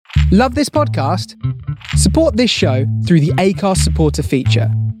Love this podcast? Support this show through the Acast supporter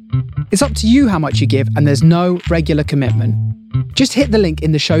feature. It's up to you how much you give, and there's no regular commitment. Just hit the link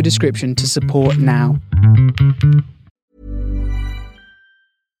in the show description to support now.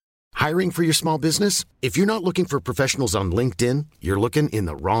 Hiring for your small business? If you're not looking for professionals on LinkedIn, you're looking in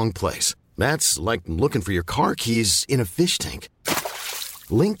the wrong place. That's like looking for your car keys in a fish tank.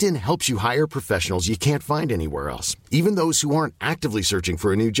 LinkedIn helps you hire professionals you can't find anywhere else, even those who aren't actively searching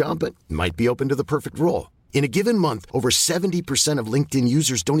for a new job but might be open to the perfect role. In a given month, over 70% of LinkedIn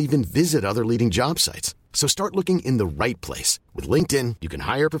users don't even visit other leading job sites. So start looking in the right place. With LinkedIn, you can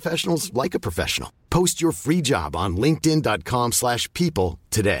hire professionals like a professional. Post your free job on linkedin.com/people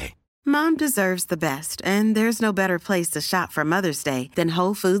today. Mom deserves the best, and there's no better place to shop for Mother's Day than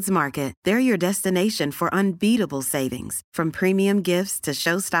Whole Foods Market. They're your destination for unbeatable savings, from premium gifts to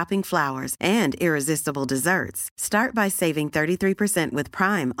show-stopping flowers and irresistible desserts. Start by saving 33% with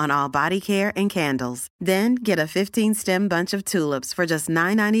Prime on all body care and candles. Then get a 15-stem bunch of tulips for just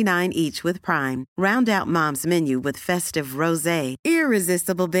 $9.99 each with Prime. Round out Mom's menu with festive rosé,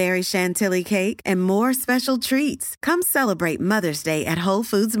 irresistible berry chantilly cake, and more special treats. Come celebrate Mother's Day at Whole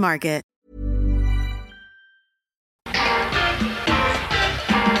Foods Market.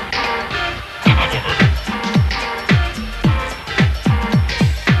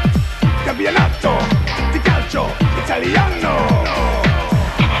 Campionato di calcio italiano.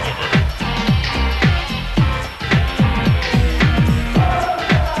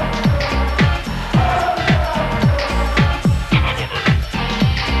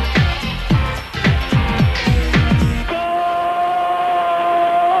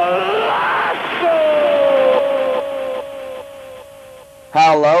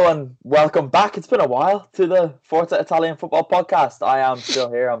 Hello and welcome back. It's been a while to the Forza Italian Football Podcast. I am still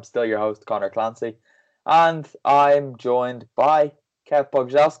here. I'm still your host, Connor Clancy. And I'm joined by Kev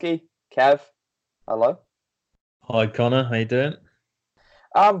Bogzowski. Kev, hello. Hi Connor, how you doing?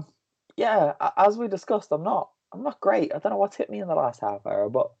 Yeah, as we discussed, I'm not great. I don't know what's hit me in the last half hour,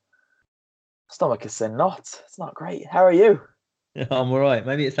 but stomach is in knots. It's not great. How are you? Yeah, I'm alright.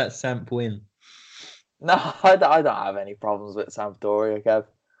 Maybe it's that Samp win. No, I don't have any problems with Sampdoria, Kev.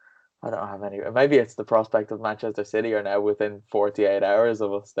 I don't have any. Maybe it's the prospect of Manchester City are now within 48 hours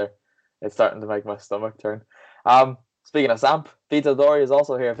of us. It's starting to make my stomach turn. Speaking of Samp, Vito Dori is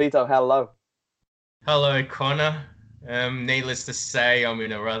also here. Vito, hello. Hello, Connor. Needless to say, I'm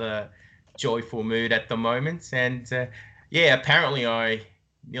in a rather joyful mood at the moment. And apparently I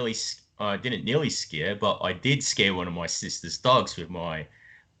didn't nearly scare, but I did scare one of my sister's dogs with my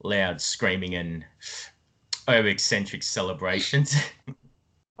loud screaming and over eccentric celebrations.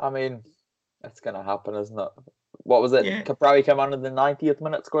 I mean, it's going to happen, isn't it? What was it? Yeah. Caprawi came on in the 90th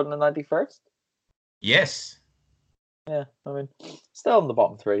minute, scored in the 91st? Yes. Yeah, I mean, still in the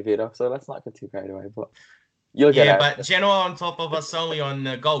bottom three, Vito, so let's not get too carried away, but you'll get out. Yeah, but Genoa on top of us only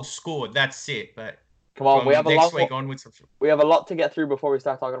on goals scored. That's it. But come on, we have we have a lot to get through before we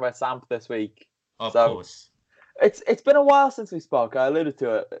start talking about Samp this week. Of course. It's been a while since we spoke. I alluded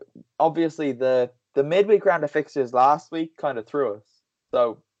to it. Obviously, the midweek round of fixtures last week kind of threw us.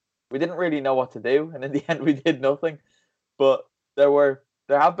 So we didn't really know what to do, and in the end, we did nothing. But there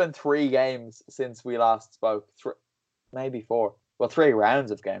have been 3 games since we last spoke. Maybe 4. Well, 3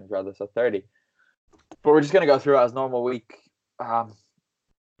 rounds of games rather, so 30. But we're just going to go through it as normal week, and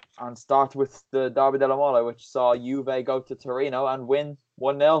start with the Derby della Mole, which saw Juve go to Torino and win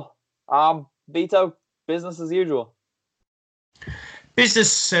 1-0. Vito, business as usual.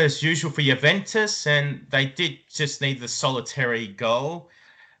 Business as usual for Juventus, and they did just need the solitary goal.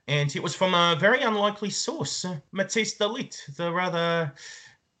 And it was from a very unlikely source, Matthijs de Ligt, the rather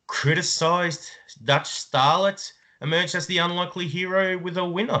criticised Dutch starlet, emerged as the unlikely hero with a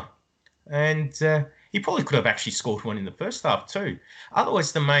winner. And he probably could have actually scored one in the first half too.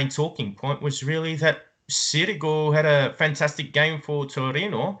 Otherwise, the main talking point was really that Sirigu had a fantastic game for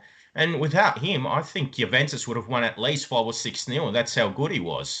Torino. And without him, I think Juventus would have won at least 5 or 6-0. That's how good he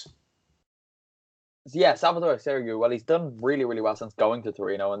was. Yeah, Salvatore Sirigu, well, he's done really, really well since going to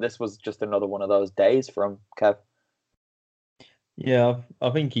Torino, and this was just another one of those days from Kev. Yeah, I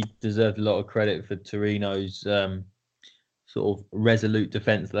think he deserved a lot of credit for Torino's sort of resolute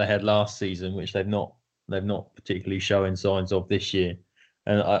defence they had last season, which they've not particularly showing signs of this year.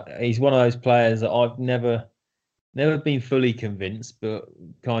 And he's one of those players that I've never been fully convinced, but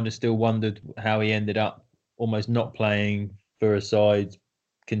kind of still wondered how he ended up almost not playing for a side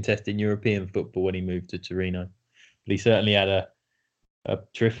contesting European football when he moved to Torino. But he certainly had a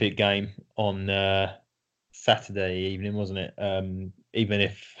terrific game on Saturday evening, wasn't it? Even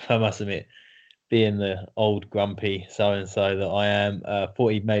if, I must admit, being the old grumpy so-and-so that I am,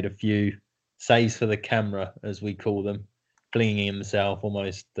 thought he'd made a few saves for the camera, as we call them, flinging himself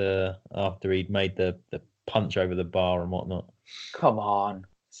almost after he'd made the punch over the bar and whatnot. Come on.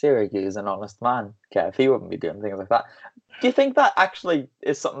 Syracuse is an honest man, Kev. He wouldn't be doing things like that. Do you think that actually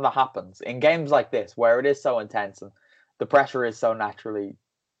is something that happens in games like this, where it is so intense and the pressure is so naturally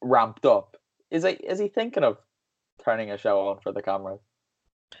ramped up? Is he thinking of turning a show on for the cameras?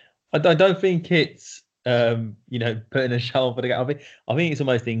 I don't think it's putting a show on for the game. I think it's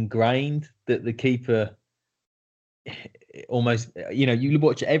almost ingrained that the keeper almost, you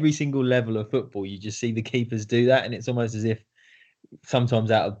watch every single level of football, you just see the keepers do that, and it's almost as if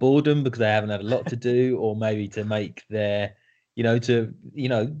sometimes out of boredom because they haven't had a lot to do, or maybe to make their,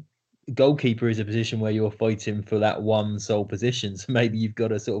 goalkeeper is a position where you're fighting for that one sole position. So maybe you've got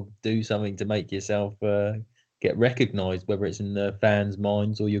to sort of do something to make yourself get recognised, whether it's in the fans'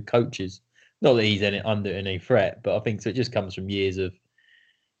 minds or your coaches. Not that he's under any threat, but I think so. It just comes from years of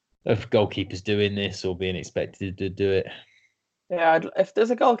goalkeepers doing this or being expected to do it. Yeah, if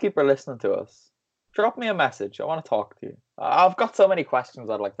there's a goalkeeper listening to us, drop me a message. I want to talk to you. I've got so many questions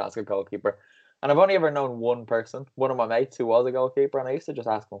I'd like to ask a goalkeeper. And I've only ever known one person, one of my mates who was a goalkeeper, and I used to just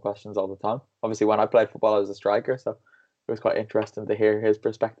ask him questions all the time. Obviously, when I played football, I was a striker, so it was quite interesting to hear his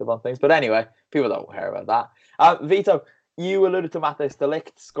perspective on things. But anyway, people don't care about that. Vito, you alluded to Matthijs de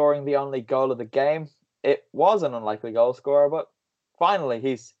Ligt scoring the only goal of the game. It was an unlikely goal scorer, but finally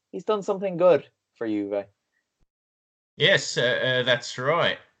he's done something good for Juve. Yes, that's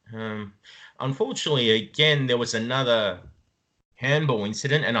right. Unfortunately, again, there was another handball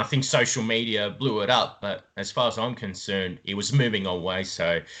incident, and I think social media blew it up. But as far as I'm concerned, it was moving away,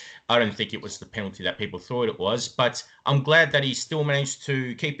 so I don't think it was the penalty that people thought it was. But I'm glad that he still managed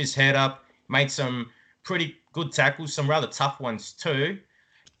to keep his head up, made some pretty good tackles, some rather tough ones too.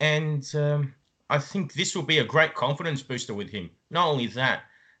 And I think this will be a great confidence booster with him. Not only that,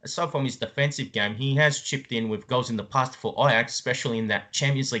 aside from his defensive game, he has chipped in with goals in the past for Ajax, especially in that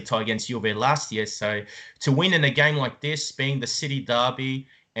Champions League tie against Juve last year. So to win in a game like this, being the city derby,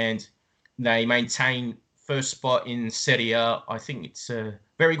 and they maintain first spot in Serie A, I think it's a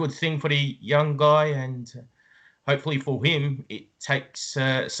very good thing for the young guy, and hopefully for him, it takes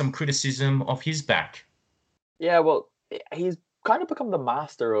some criticism off his back. Yeah, well, he's kind of become the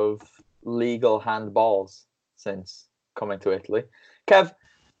master of legal handballs since coming to Italy. Kev,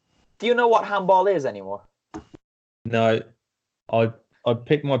 do you know what handball is anymore? No, I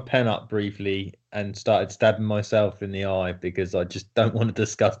picked my pen up briefly and started stabbing myself in the eye because I just don't want to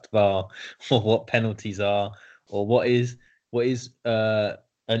discuss VAR or what penalties are or what is an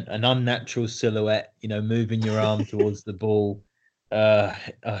unnatural silhouette. Moving your arm towards the ball.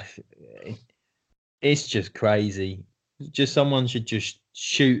 It's just crazy. Just someone should just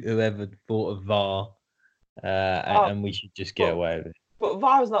shoot whoever thought of VAR, and we should just get away with it. But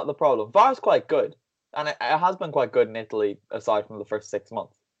VAR is not the problem. VAR is quite good, and it has been quite good in Italy aside from the first 6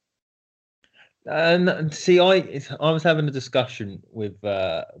 months. And see, I was having a discussion with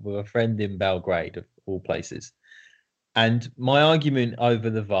a friend in Belgrade, of all places, and my argument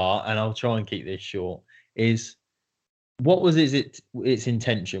over the VAR, and I'll try and keep this short, is what was its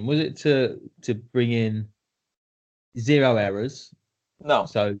intention? Was it to bring in 0 errors? No.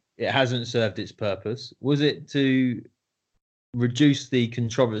 So it hasn't served its purpose. Was it to reduce the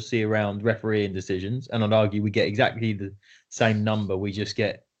controversy around refereeing decisions? And I'd argue we get exactly the same number. We just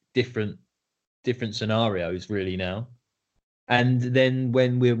get different scenarios really now. And then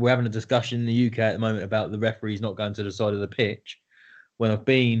when we're having a discussion in the UK at the moment about the referees not going to the side of the pitch, when I've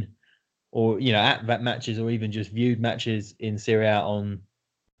been at that matches or even just viewed matches in Serie A on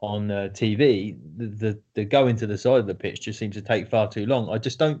TV, the going to the side of the pitch just seems to take far too long. I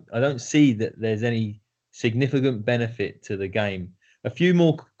don't see that there's any significant benefit to the game. A few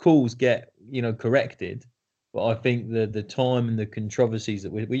more calls get corrected, but I think the time and the controversies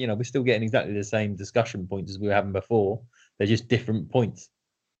that we're still getting exactly the same discussion points as we were having before. They're just different points.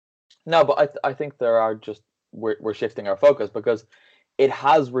 No, but I think we're shifting our focus because it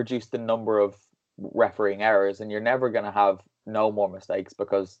has reduced the number of refereeing errors, and you're never going to have no more mistakes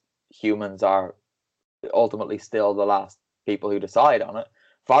because humans are ultimately still the last people who decide on it.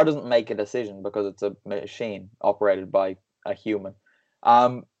 VAR doesn't make a decision because it's a machine operated by a human.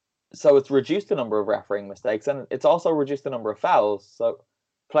 So it's reduced the number of refereeing mistakes, and it's also reduced the number of fouls. So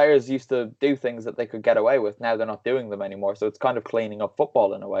players used to do things that they could get away with. Now they're not doing them anymore. So it's kind of cleaning up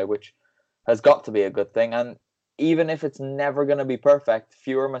football in a way, which has got to be a good thing. And even if it's never going to be perfect,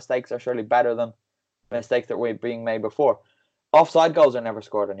 fewer mistakes are surely better than mistakes that were being made before. Offside goals are never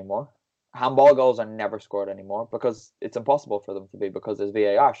scored anymore. Handball goals are never scored anymore because it's impossible for them to be because there's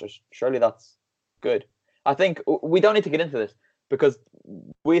VAR. So surely that's good. I think we don't need to get into this because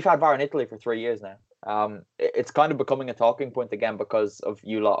we've had VAR in Italy for 3 years now. It's kind of becoming a talking point again because of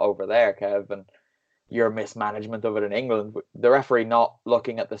you lot over there, Kev, and your mismanagement of it in England. The referee not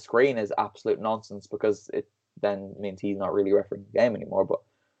looking at the screen is absolute nonsense because it then means he's not really refereeing the game anymore. But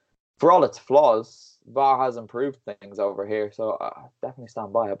for all its flaws, VAR has improved things over here, so I definitely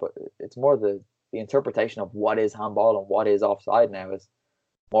stand by it. But it's more the interpretation of what is handball and what is offside now is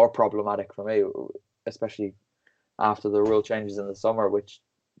more problematic for me, especially after the rule changes in the summer, which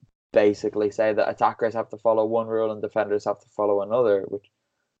basically say that attackers have to follow one rule and defenders have to follow another, which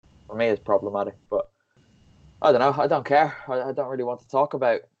for me is problematic. But I don't know. I don't care. I don't really want to talk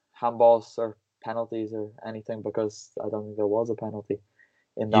about handballs or penalties or anything because I don't think there was a penalty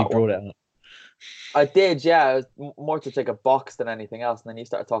in that one. You brought it up. I did, yeah. It was more to take a box than anything else. And then you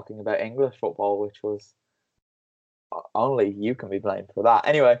started talking about English football, which was only you can be blamed for that.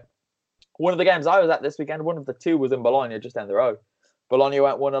 Anyway, one of the games I was at this weekend, one of the two was in Bologna, just down the road. Bologna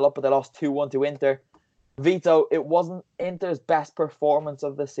went 1-0 up, but they lost 2-1 to Inter. Vito, it wasn't Inter's best performance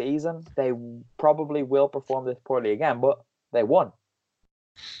of the season. They probably will perform this poorly again, but they won.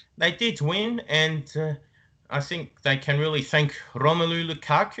 They did win, and I think they can really thank Romelu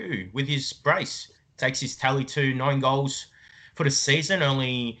Lukaku with his brace. Takes his tally to 9 goals for the season,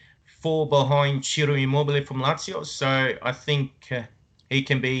 only 4 behind Ciro Immobile from Lazio. So I think he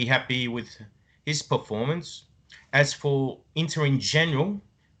can be happy with his performance. As for Inter in general,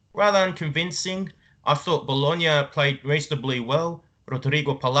 rather unconvincing. I thought Bologna played reasonably well.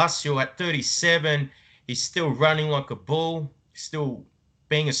 Rodrigo Palacio at 37, he's still running like a bull, still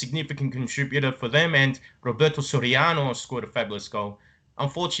being a significant contributor for them, and Roberto Soriano scored a fabulous goal.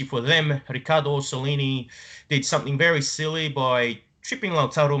 Unfortunately for them, Riccardo Orsolini did something very silly by tripping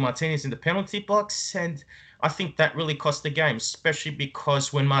Lautaro Martinez in the penalty box, and I think that really cost the game, especially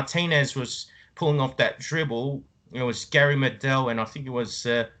because when Martinez was pulling off that dribble, it was Gary Medel and I think it was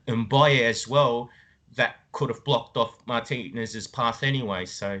Mbaye as well that could have blocked off Martinez's path anyway.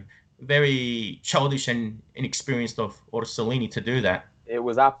 So very childish and inexperienced of Orsolini to do that. It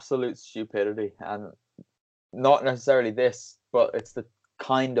was absolute stupidity, and not necessarily this, but it's the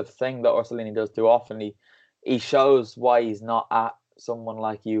kind of thing that Orsolini does too often. He shows why he's not at someone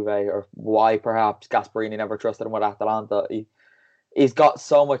like Juve, or why perhaps Gasperini never trusted him with Atalanta. He's got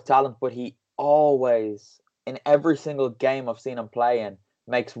so much talent, but he always, in every single game I've seen him play in,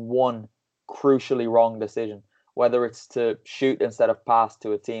 makes one crucially wrong decision. Whether it's to shoot instead of pass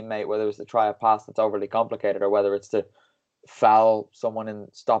to a teammate, whether it's to try a pass that's overly complicated, or whether it's to foul someone in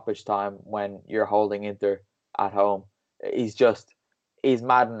stoppage time when you're holding Inter at home. He's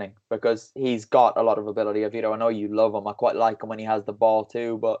maddening because he's got a lot of ability. Vito, I know you love him. I quite like him when he has the ball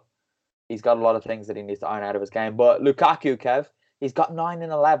too, but he's got a lot of things that he needs to iron out of his game. But Lukaku, Kev, he's got 9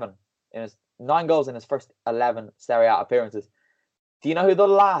 in 11 in his 9 goals in his first 11 Serie A appearances. Do you know who the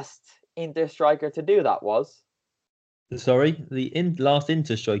last Inter striker to do that was? Sorry, the last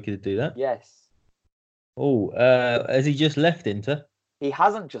Inter striker to do that? Yes. Oh, has he just left Inter? He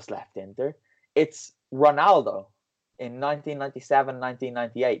hasn't just left Inter. It's Ronaldo in 1997,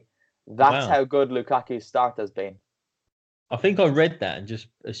 1998. That's how good Lukaku's start has been. I think I read that and just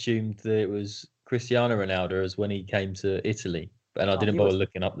assumed that it was Cristiano Ronaldo as when he came to Italy. And I didn't bother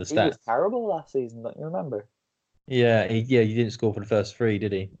looking up the stats. He was terrible last season, don't you remember? Yeah, he didn't score for the first 3,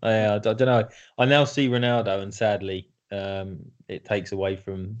 did he? I don't know. I now see Ronaldo, and sadly, it takes away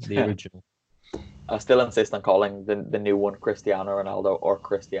from the original. I still insist on calling the new one Cristiano Ronaldo or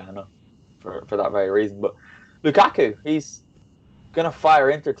Cristiano for that very reason. But Lukaku, he's going to fire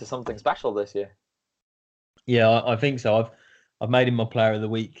Inter to something special this year. Yeah, I think so. I've made him my player of the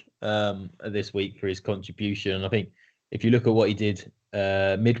week this week for his contribution. And I think if you look at what he did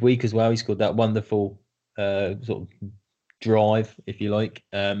midweek as well, he scored that wonderful sort of drive, if you like,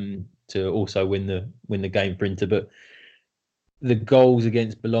 to also win the game for Inter. But the goals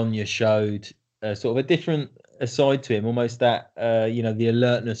against Bologna showed sort of a different side to him, almost that the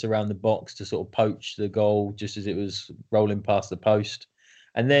alertness around the box to sort of poach the goal just as it was rolling past the post,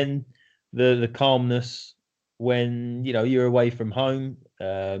 and then the calmness when you're away from home.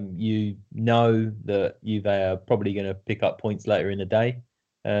 You know that Juve are probably going to pick up points later in the day,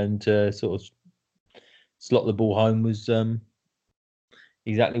 and sort of slot the ball home was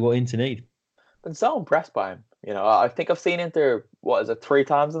exactly what Inter need. Been so impressed by him. I think I've seen Inter, 3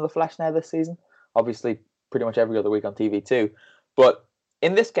 times in the flesh now this season? Obviously, pretty much every other week on TV too. But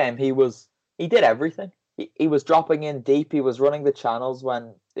in this game, he did everything. He was dropping in deep. He was running the channels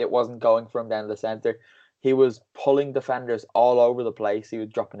when it wasn't going for him down the centre. He was pulling defenders all over the place. He was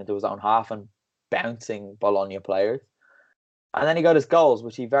dropping into his own half and bouncing Bologna players. And then he got his goals,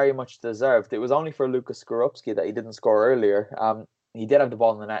 which he very much deserved. It was only for Lucas Skorupski that he didn't score earlier. He did have the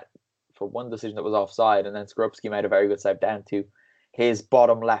ball in the net for one decision that was offside, and then Skorupski made a very good save down to his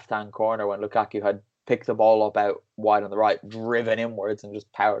bottom left-hand corner when Lukaku had picked the ball up out wide on the right, driven inwards, and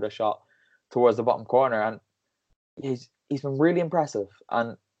just powered a shot towards the bottom corner. And he's been really impressive.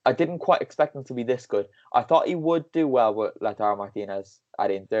 And I didn't quite expect him to be this good. I thought he would do well with Lautaro Martinez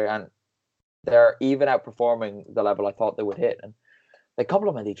at Inter, and they're even outperforming the level I thought they would hit. And they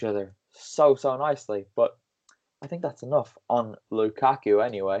complement each other so nicely. But I think that's enough on Lukaku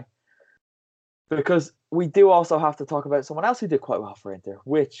anyway. Because we do also have to talk about someone else who did quite well for Inter,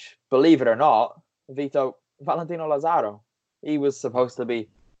 which, believe it or not, Valentino Lazaro. He was supposed to be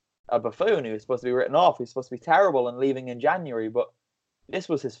a buffoon. He was supposed to be written off. He was supposed to be terrible and leaving in January. But this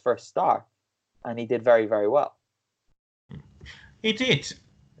was his first start, and he did very, very well. He did.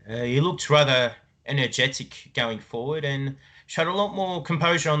 He looked rather energetic going forward and showed a lot more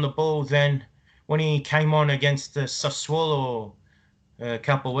composure on the ball than when he came on against the Sassuolo a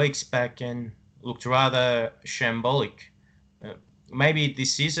couple of weeks back and looked rather shambolic. Maybe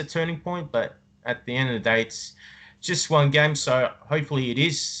this is a turning point, but at the end of the day, it's just one game. So hopefully it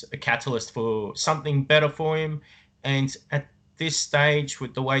is a catalyst for something better for him. And at this stage,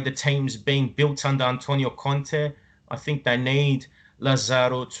 with the way the team's being built under Antonio Conte, I think they need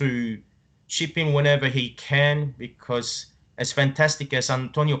Lazaro to chip in whenever he can, because as fantastic as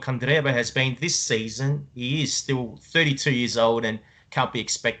Antonio Candreva has been this season, he is still 32 years old and can't be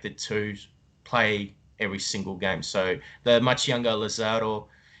expected to play every single game. So the much younger Lazaro,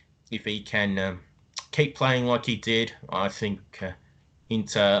 if he can keep playing like he did, I think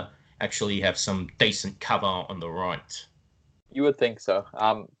Inter actually have some decent cover on the right. You would think so.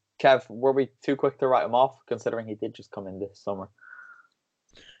 Kev, were we too quick to write him off, considering he did just come in this summer?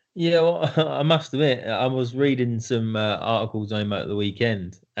 Yeah, well, I must admit, I was reading some articles on him at the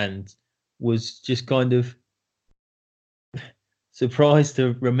weekend and was just kind of surprised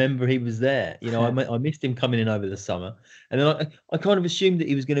to remember he was there. You know, I missed him coming in over the summer, and then I kind of assumed that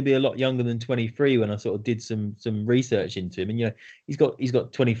he was going to be a lot younger than 23 when I sort of did some research into him. And you know, he's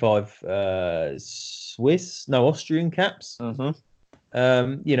got 25 Austrian caps. Mm-hmm.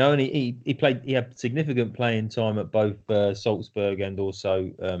 You know, and he had significant playing time at both Salzburg and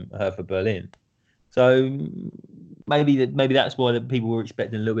also Hertha Berlin. So maybe that's why the people were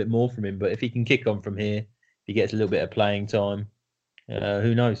expecting a little bit more from him. But if he can kick on from here, if he gets a little bit of playing time,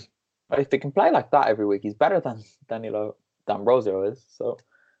 who knows? If he can play like that every week, he's better than Danilo D'Ambrosio is. So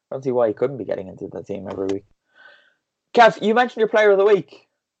I don't see why he couldn't be getting into the team every week. Kev, you mentioned your player of the week.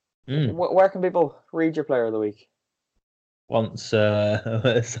 Where can people read your player of the week? Once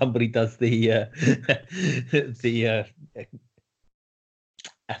somebody does the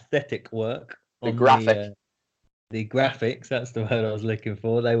aesthetic work, the graphic, the graphics. That's the word I was looking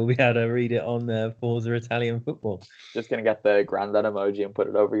for. They will be able to read it on Forza Italian Football. Just gonna get the granddad emoji and put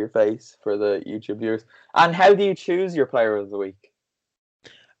it over your face for the YouTube viewers. And how do you choose your player of the week?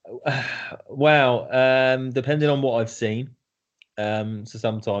 Well, depending on what I've seen. So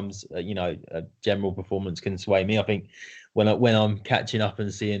sometimes a general performance can sway me. I think when I'm catching up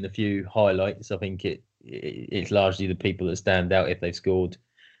and seeing a few highlights, I think it's largely the people that stand out if they've scored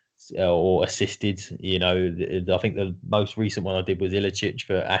or assisted. You know, I think the most recent one I did was Ilicic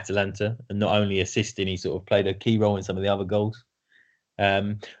for Atalanta, and not only assisting, he sort of played a key role in some of the other goals.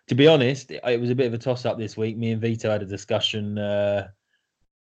 To be honest, it was a bit of a toss-up this week. Me and Vito had a discussion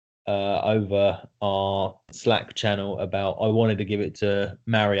over our Slack channel about I wanted to give it to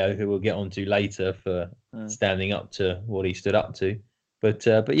Mario, who we'll get onto later, for standing up to what he stood up to. But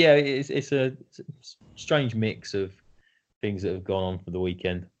yeah, it's a strange mix of things that have gone on for the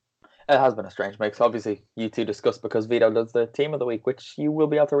weekend. It has been a strange mix. Obviously, you two discussed because Vito does the team of the week, which you will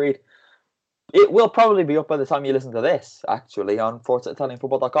be able to read. It will probably be up by the time you listen to this, actually, on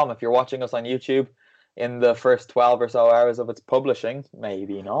ForzaItalianFootball.com. If you're watching us on YouTube in the first 12 or so hours of its publishing,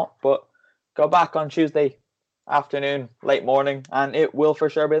 maybe not, but go back on Tuesday afternoon, late morning, and it will for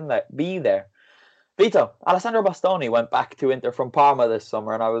sure be there. Vito, Alessandro Bastoni went back to Inter from Parma this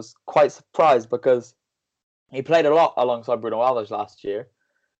summer, and I was quite surprised because he played a lot alongside Bruno Alves last year,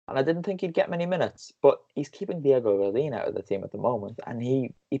 and I didn't think he'd get many minutes, but he's keeping Diego Godin out of the team at the moment, and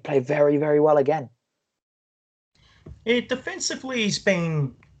he played very, very well again. Defensively, he's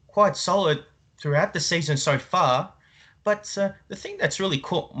been quite solid throughout the season so far, but the thing that's really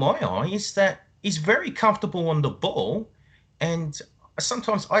caught my eye is that he's very comfortable on the ball, and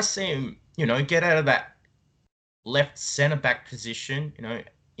sometimes I see him, get out of that left centre-back position,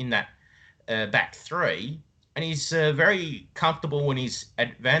 in that back three, and he's very comfortable when he's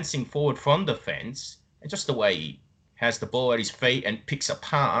advancing forward from defence, and just the way he has the ball at his feet and picks a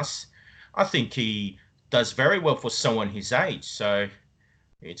pass, I think he does very well for someone his age. So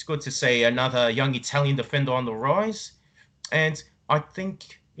it's good to see another young Italian defender on the rise. And I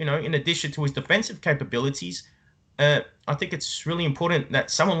think, in addition to his defensive capabilities, I think it's really important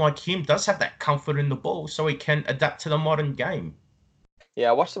that someone like him does have that comfort in the ball so he can adapt to the modern game. Yeah,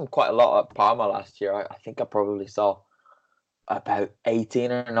 I watched him quite a lot at Parma last year. I think I probably saw about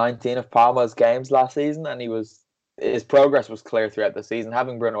 18 or 19 of Parma's games last season, and his progress was clear throughout the season.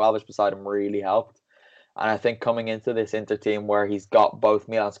 Having Bruno Alves beside him really helped. And I think coming into this Inter team where he's got both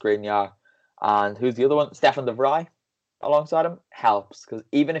Milan Skriniar and who's the other one? Stefan de Vrij alongside him helps, because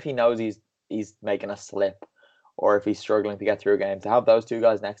even if he knows he's making a slip or if he's struggling to get through a game, to have those two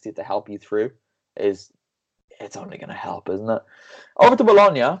guys next to you to help you through it's only going to help, isn't it? Over to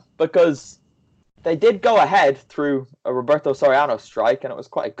Bologna, because they did go ahead through a Roberto Soriano strike, and it was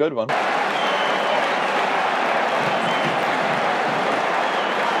quite a good one.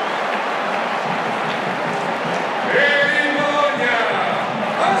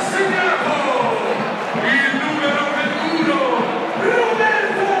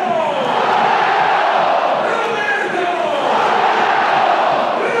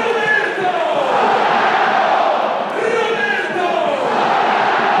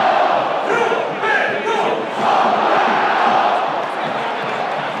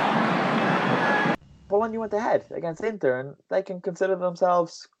 Bologna went ahead against Inter, and they can consider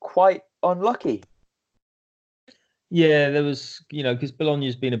themselves quite unlucky. Yeah, there was, because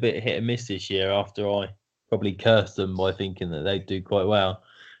Bologna's been a bit hit and miss this year after I probably cursed them by thinking that they'd do quite well.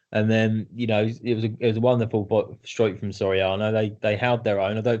 And then, it was a wonderful strike from Soriano. They held their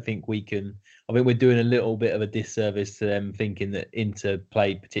own. I think we're doing a little bit of a disservice to them thinking that Inter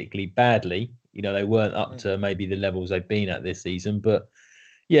played particularly badly. They weren't up to maybe the levels they've been at this season. But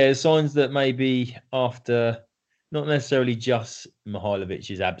yeah, signs that maybe after not necessarily just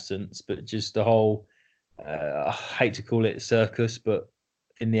Mihailovic's absence, but just the whole, I hate to call it circus, but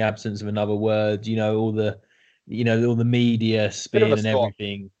in the absence of another word, all the media spin and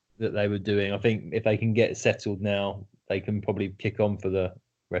everything that they were doing. I think if they can get settled now, they can probably kick on for the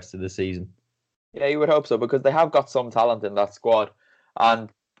rest of the season. Yeah, you would hope so, because they have got some talent in that squad, and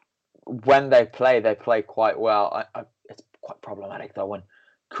when they play quite well. It's quite problematic though when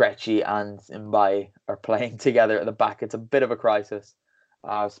Krejci and Mbaye are playing together at the back. It's a bit of a crisis.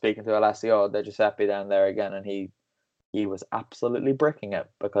 I was speaking to Alessio De Giuseppe down there again, and he was absolutely bricking it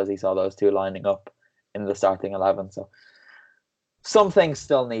because he saw those two lining up in the starting 11. So some things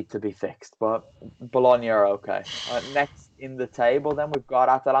still need to be fixed, but Bologna are okay. Next in the table, then we've got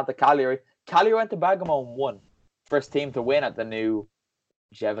Atalanta Cagliari. Cagliari went to Bergamo and won. First team to win at the new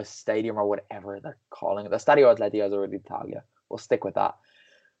Gevis Stadium, or whatever they're calling it. The Stadio Atletico d'Italia. We'll stick with that.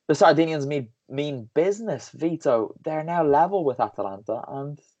 The Sardinians mean business, Vito. They're now level with Atalanta,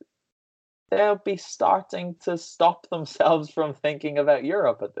 and they'll be starting to stop themselves from thinking about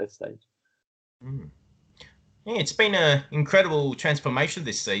Europe at this stage. Yeah, it's been an incredible transformation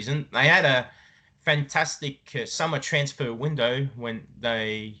this season. They had a fantastic summer transfer window when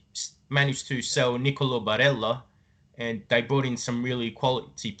they managed to sell Nicolo Barella, and they brought in some really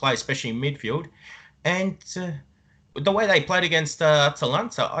quality players, especially in midfield. And the way they played against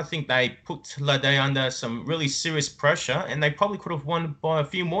Atalanta, I think they put Lade under some really serious pressure, and they probably could have won by a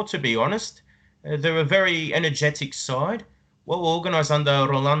few more, to be honest. They're a very energetic side, well organised under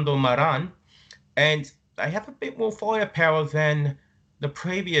Rolando Maran, and they have a bit more firepower than the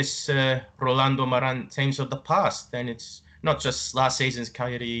previous Rolando Maran teams of the past. And it's not just last season's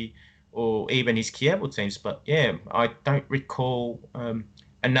Cagliari or even his Chievo teams, but yeah, I don't recall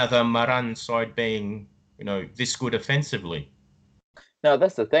another Maran side being this good offensively. No,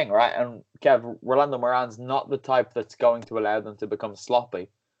 that's the thing, right? And Kev, Rolando Maran's not the type that's going to allow them to become sloppy.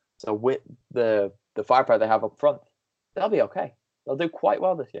 So with the firepower they have up front, they'll be okay. They'll do quite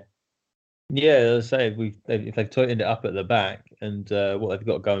well this year. Yeah, as I say, if they've tightened it up at the back and what they've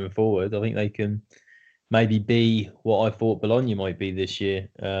got going forward, I think they can maybe be what I thought Bologna might be this year.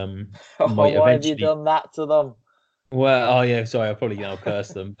 Why have you done that to them? Well, sorry, I'll probably curse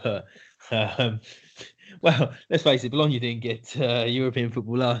them, but well, let's face it, Bologna didn't get European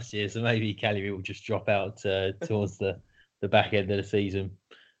football last year, so maybe Cagliari will just drop out towards the back end of the season.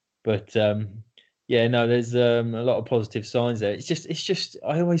 But there's a lot of positive signs there. It's just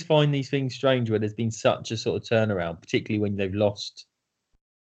I always find these things strange where there's been such a sort of turnaround, particularly when they've lost,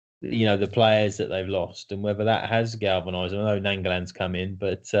 the players that they've lost, and whether that has galvanised. I know Nangolan's come in,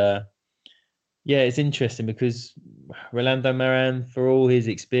 but it's interesting because Rolando Maran, for all his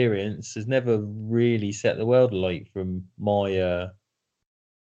experience, has never really set the world alight from my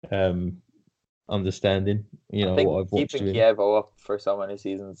understanding. You I know, think what I've watched keeping of him. Kievo up for so many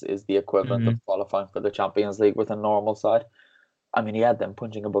seasons is the equivalent of qualifying for the Champions League with a normal side. I mean, he had them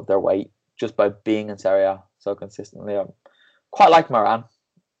punching above their weight just by being in Serie A so consistently. I quite like Moran.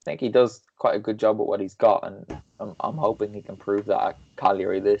 I think he does quite a good job with what he's got, and I'm hoping he can prove that at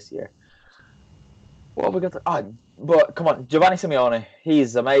Cagliari this year. What have we got? But come on, Giovanni Simeone.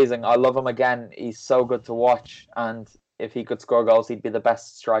 He's amazing. I love him again. He's so good to watch, and if he could score goals, he'd be the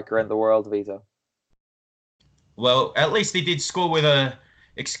best striker in the world, Vito. Well, at least he did score with a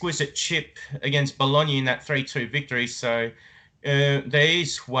exquisite chip against Bologna in that 3-2 victory. So there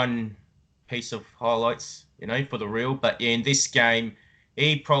is one piece of highlights, for the real. But in this game,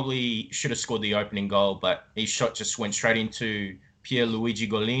 he probably should have scored the opening goal, but his shot just went straight into Pierluigi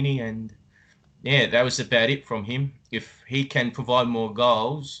Golini. And yeah, that was about it from him. If he can provide more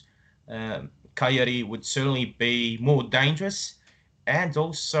goals, Cagliari would certainly be more dangerous. And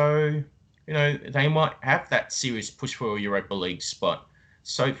also, they might have that serious push for a Europa League spot.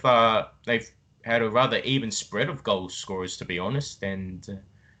 So far, they've had a rather even spread of goal scorers, to be honest. And,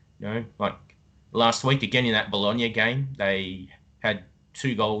 like last week, again in that Bologna game, they had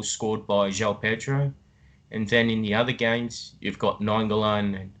 2 goals scored by João Pedro. And then in the other games, you've got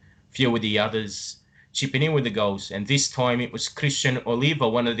Nainggolan and a few of the others chipping in with the goals. And this time it was Christian Oliva,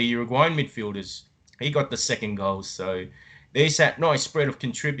 one of the Uruguayan midfielders. He got the second goal. So there's that nice spread of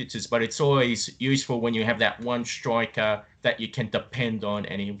contributors, but it's always useful when you have that one striker that you can depend on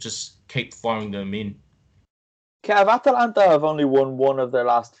and he'll just keep firing them in. Kev, Atalanta have only won 1 of their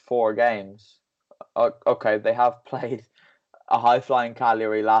last 4 games. Okay, they have played a high-flying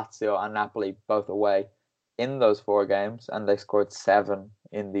Cagliari, Lazio and Napoli both away in those 4 games, and they scored 7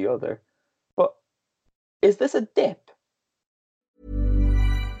 in the other. But is this a dip?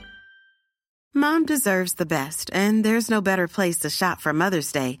 Mom deserves the best, and there's no better place to shop for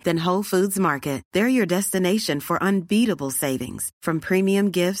Mother's Day than Whole Foods Market. They're your destination for unbeatable savings, from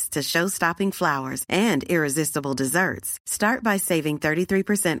premium gifts to show-stopping flowers and irresistible desserts. Start by saving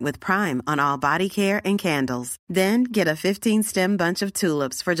 33% with Prime on all body care and candles. Then get a 15-stem bunch of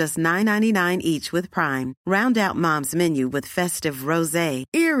tulips for just $9.99 each with Prime. Round out Mom's menu with festive rosé,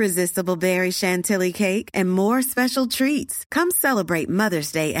 irresistible berry chantilly cake, and more special treats. Come celebrate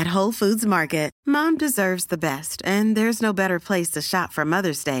Mother's Day at Whole Foods Market. Mom deserves the best, and there's no better place to shop for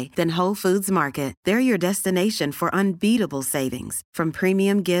Mother's Day than Whole Foods Market. They're your destination for unbeatable savings, from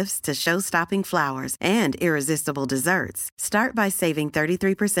premium gifts to show-stopping flowers and irresistible desserts. Start by saving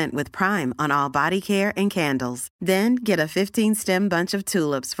 33% with Prime on all body care and candles. Then get a 15-stem bunch of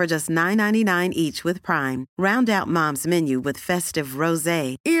tulips for just $9.99 each with Prime. Round out Mom's menu with festive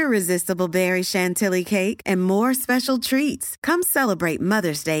rosé, irresistible berry chantilly cake, and more special treats. Come celebrate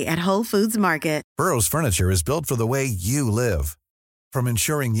Mother's Day at Whole Foods Market. Burrow's furniture is built for the way you live. From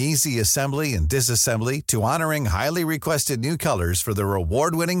ensuring easy assembly and disassembly to honoring highly requested new colors for their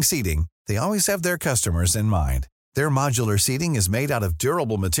award-winning seating, they always have their customers in mind. Their modular seating is made out of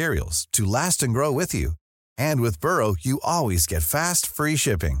durable materials to last and grow with you. And with Burrow, you always get fast, free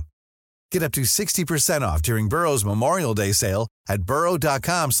shipping. Get up to 60% off during Burrow's Memorial Day sale at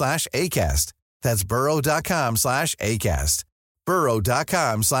burrow.com/ACAST. That's burrow.com/ACAST.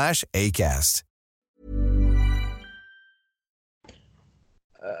 burrow.com/ACAST.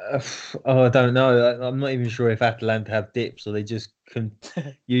 I don't know. I'm not even sure if Atalanta have dips or they just can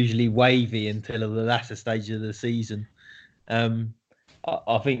usually wavy until the latter stage of the season.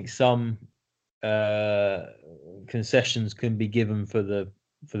 I think some concessions can be given for the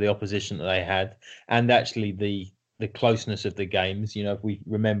opposition that they had, and actually the closeness of the games. If we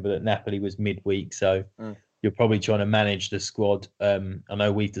remember that Napoli was midweek, so you're probably trying to manage the squad. I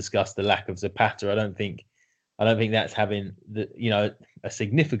know we've discussed the lack of Zapata. I don't think that's having a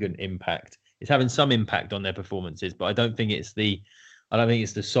significant impact. It's having some impact on their performances, but I don't think it's the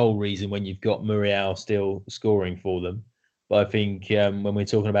sole reason when you've got Muriel still scoring for them. But I think when we're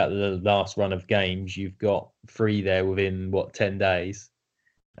talking about the last run of games, you've got 3 there within 10 days.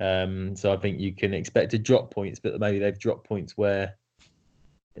 So I think you can expect to drop points, but maybe they've dropped points where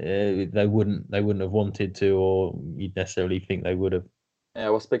they wouldn't have wanted to, or you'd necessarily think they would have. Yeah,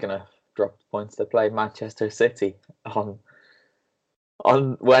 well, speaking of dropped points, they played Manchester City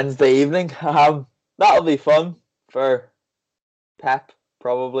on Wednesday evening. That'll be fun for Pep,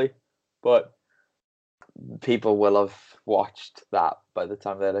 probably, but people will have watched that by the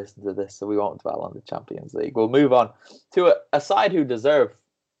time they listen to this, so we won't dwell on the Champions League. We'll move on to a side who deserve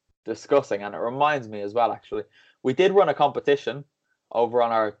discussing, and it reminds me as well, actually, we did run a competition over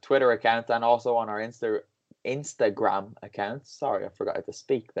on our Twitter account and also on our Instagram account. Sorry, I forgot how to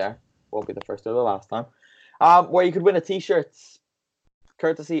speak there. Won't be the first or the last time. Where you could win a t-shirt.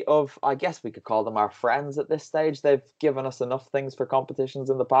 courtesy of, I guess we could call them our friends at this stage. They've given us enough things for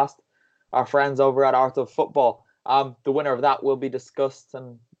competitions in the past. Our friends over at Art of Football. The winner of that will be discussed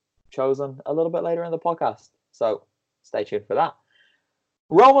and chosen a little bit later in the podcast. So stay tuned for that.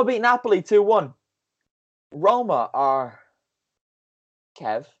 Roma beat Napoli 2-1. Roma are,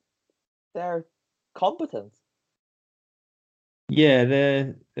 Kev, they're competent. Yeah,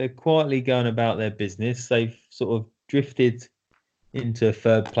 they're quietly going about their business. They've sort of drifted into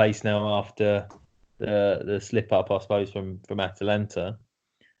third place now after the slip up, I suppose, from Atalanta.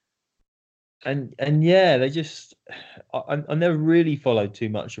 And yeah, they just I never really followed too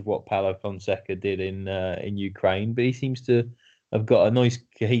much of what Paulo Fonseca did in Ukraine, but he seems to have got a nice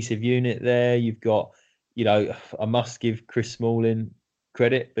cohesive unit there. You've got, I must give Chris Smalling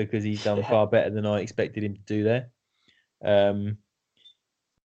credit because he's done far better than I expected him to do there.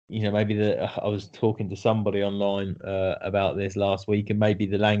 Maybe I was talking to somebody online about this last week, and maybe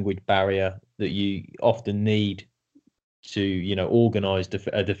the language barrier that you often need to, organise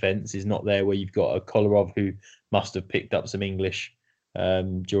a defence is not there, where you've got a Kolarov who must have picked up some English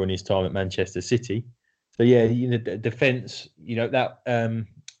during his time at Manchester City. So yeah, defence, that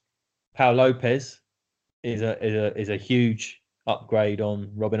Pau Lopez is a huge upgrade on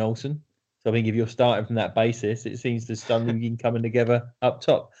Robin Olsen. So I think if you're starting from that basis, it seems to suddenly be coming together up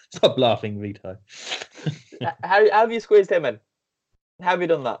top. Stop laughing, Vito. How have you squeezed him in? How have you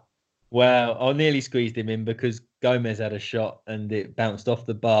done that? Well, I nearly squeezed him in because Gomez had a shot and it bounced off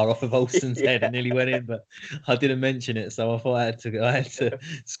the bar off of Olsen's head and nearly went in, but I didn't mention it, so I thought I had to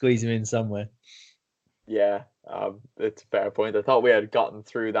squeeze him in somewhere. Yeah, it's a fair point. I thought we had gotten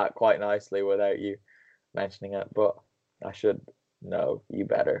through that quite nicely without you mentioning it, but I should know you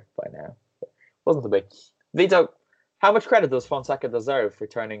better by now. Wasn't to be. Vito, how much credit does Fonseca deserve for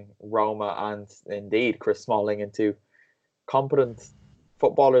turning Roma and indeed Chris Smalling into competent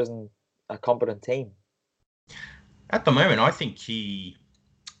footballers and a competent team? At the moment, I think he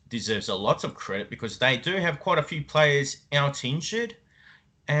deserves a lot of credit because they do have quite a few players out injured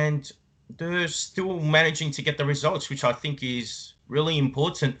and they're still managing to get the results, which I think is really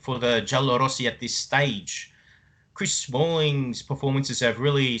important for the Giallorossi at this stage. Chris Smalling's performances have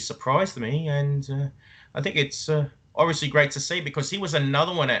really surprised me, and I think it's obviously great to see because he was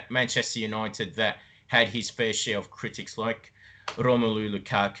another one at Manchester United that had his fair share of critics like Romelu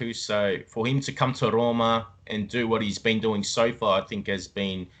Lukaku. So for him to come to Roma and do what he's been doing so far, I think has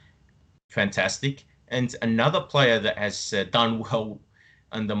been fantastic. And another player that has done well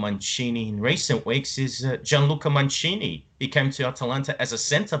under Mancini in recent weeks is Gianluca Mancini. He came to Atalanta as a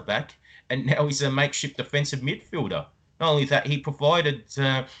centre-back, and now he's a makeshift defensive midfielder. Not only that, he provided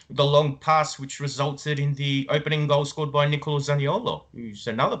the long pass, which resulted in the opening goal scored by Nicolo Zaniolo, who's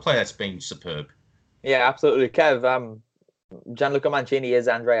another player that's been superb. Yeah, absolutely. Kev, Gianluca Mancini is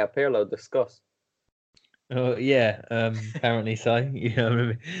Andrea Pirlo. Discuss. Apparently so.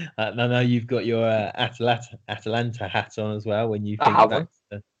 I know you've got your Atalanta hat on as well when you think back.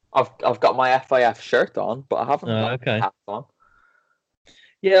 I've got my FIF shirt on, but I haven't got my hat on.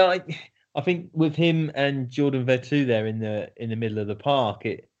 Yeah, I think with him and Jordan Veretout there in the middle of the park,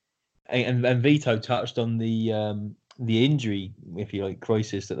 and Vito touched on the injury, if you like,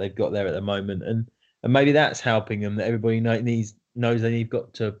 crisis that they've got there at the moment, and maybe that's helping them. That everybody knows they've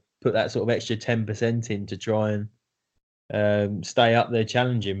got to put that sort of extra 10% in to try and stay up there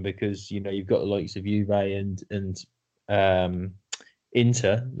challenging, because you've got the likes of Juve and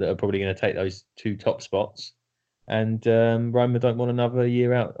Inter that are probably going to take those two top spots. And Roma don't want another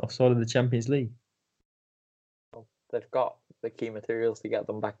year outside of the Champions League. Well, they've got the key materials to get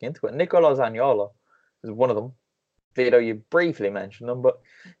them back into it. Nicolo Zaniolo is one of them. Vito, you briefly mentioned him, but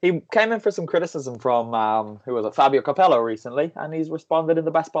he came in for some criticism from, Fabio Capello recently, and he's responded in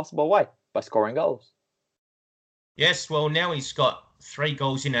the best possible way by scoring goals. Yes, well, now he's got 3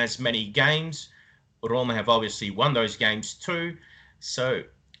 goals in as many games. Roma have obviously won those games too. So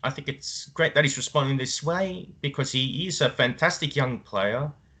I think it's great that he's responding this way because he is a fantastic young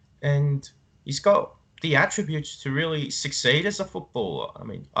player and he's got the attributes to really succeed as a footballer. I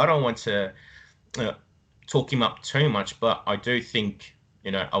mean, I don't want to talk him up too much, but I do think,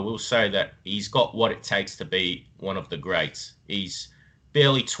 I will say that he's got what it takes to be one of the greats. He's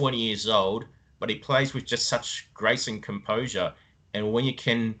barely 20 years old, but he plays with just such grace and composure. And when you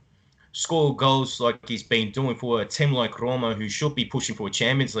can score goals like he's been doing for a team like Roma, who should be pushing for a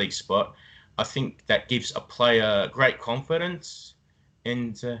Champions League spot, I think that gives a player great confidence.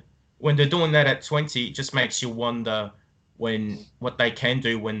 And when they're doing that at 20, it just makes you wonder what they can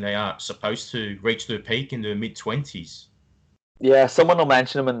do when they are supposed to reach their peak in their mid-20s. Yeah, someone will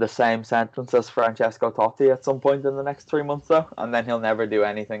mention him in the same sentence as Francesco Totti at some point in the next 3 months, though, and then he'll never do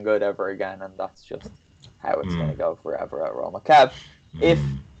anything good ever again, and that's just how it's going to go forever at Roma. Kev, if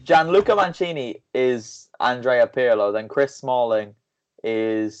Gianluca Mancini is Andrea Pirlo, then Chris Smalling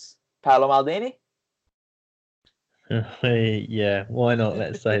is Paolo Maldini? Yeah, why not?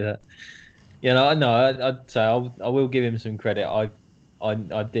 Let's say that. I'd say I will give him some credit.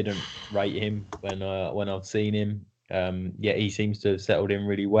 I didn't rate him when I've seen him. Yeah, he seems to have settled in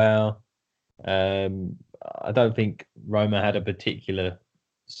really well. I don't think Roma had a particular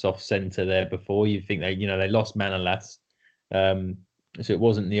soft centre there before. You think they lost Manolas, so it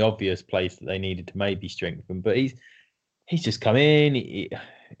wasn't the obvious place that they needed to maybe strengthen. But he's just come in.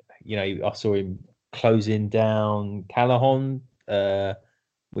 I saw him closing down Callahan,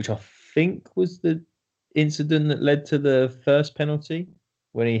 which I think was the incident that led to the first penalty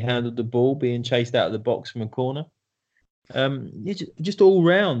when he handled the ball being chased out of the box from a corner. Just all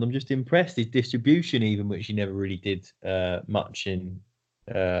round, I'm just impressed. His distribution, even, which he never really did much in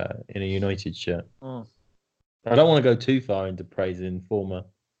a United shirt. I don't want to go too far into praising former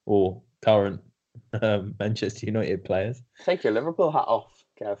or current Manchester United players. Take your Liverpool hat off,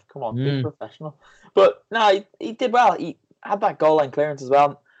 Kev. Come on, be professional. But no, he did well. He had that goal line clearance as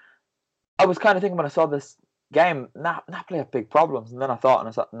well. I was kind of thinking when I saw this game, Napoli have big problems. And then I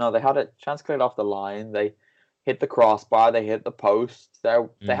thought, no, they had a chance cleared off the line. They hit the crossbar. They hit the post.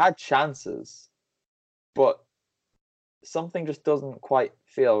 They had chances. But something just doesn't quite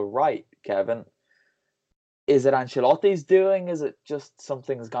feel right, Kevin. Is it Ancelotti's doing? Is it just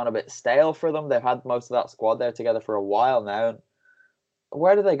something's gone a bit stale for them? They've had most of that squad there together for a while now.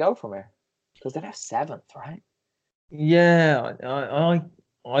 Where do they go from here? Because they're now 7th, right? Yeah,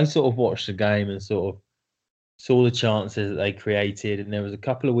 I sort of watched the game and sort of saw the chances that they created. And there was a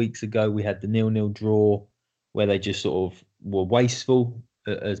couple of weeks ago, we had the 0-0 draw where they just sort of were wasteful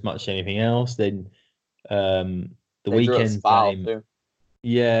as much as anything else. Then the weekend's game... Too.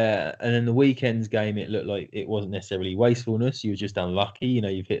 Yeah, and then the weekend's game, it looked like it wasn't necessarily wastefulness. You were just unlucky.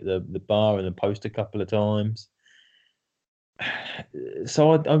 You've hit the bar and the post a couple of times.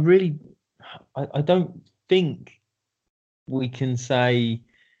 So I don't think we can say,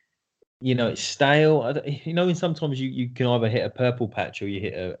 it's stale. And sometimes you can either hit a purple patch or you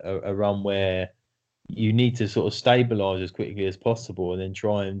hit a run where you need to sort of stabilise as quickly as possible and then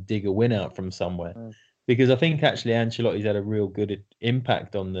try and dig a win out from somewhere. Because I think actually Ancelotti's had a real good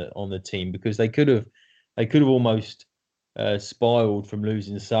impact on the team, because they could have almost spiraled from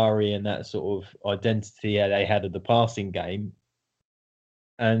losing Sarri and that sort of identity they had of the passing game.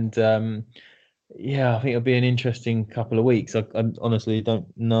 And I think it'll be an interesting couple of weeks. I honestly don't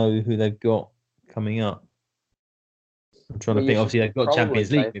know who they've got coming up. I'm trying to think. Obviously, they've got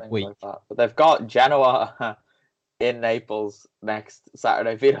Champions League midweek, but they've got Genoa in Naples next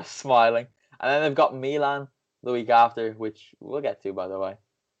Saturday. Vito's smiling. And then they've got Milan the week after, which we'll get to, by the way.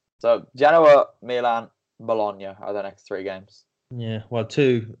 So Genoa, Milan, Bologna are the next 3 games. Yeah, well,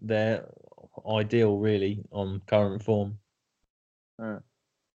 2, they're ideal, really, on current form.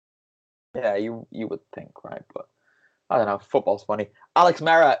 Yeah, you would think, right? But I don't know. Football's funny. Alex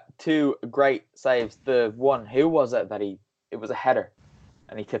Mera, 2 great saves. The one, who was it that it was a header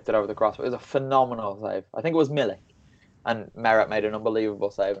and he tipped it over the crossbar. It was a phenomenal save. I think it was Milik. And Mera made an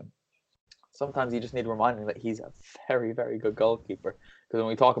unbelievable save. Sometimes you just need reminding that he's a very, very good goalkeeper. Because when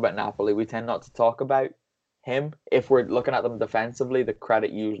we talk about Napoli, we tend not to talk about him. If we're looking at them defensively, the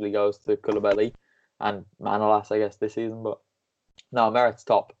credit usually goes to Koulibaly and Manolas, I guess, this season. But no, Merit's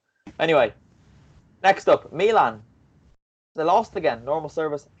top. Anyway, next up, Milan. They lost again. Normal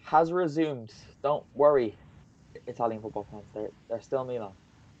service has resumed. Don't worry, Italian football fans. They're still Milan.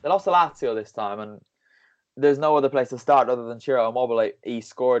 They lost to Lazio this time, and there's no other place to start other than Ciro Immobile. He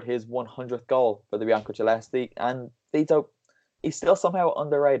scored his 100th goal for the Biancocelesti, and Vito, he's still somehow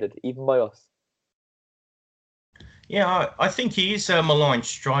underrated, even by us. Yeah, I think he is a maligned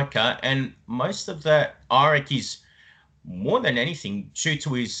striker, and most of that, I reckon, is more than anything due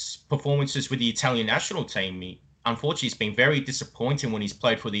to his performances with the Italian national team. Unfortunately, it's been very disappointing when he's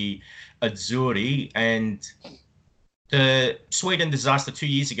played for the Azzurri, and the Sweden disaster 2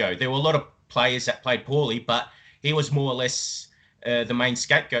 years ago. There were a lot of players that played poorly, but he was more or less the main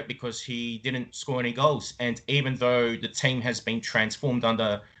scapegoat because he didn't score any goals. And even though the team has been transformed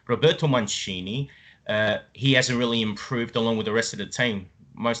under Roberto Mancini, he hasn't really improved along with the rest of the team.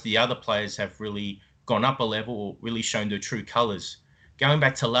 Most of the other players have really gone up a level or really shown their true colours. Going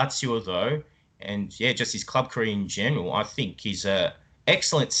back to Lazio, though, and just his club career in general, I think he's an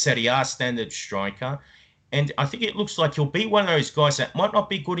excellent Serie A standard striker. And I think it looks like he'll be one of those guys that might not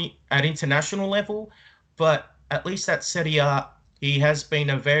be good at international level, but at least at Serie A, he has been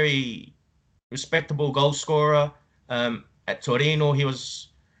a very respectable goal scorer. At Torino, he was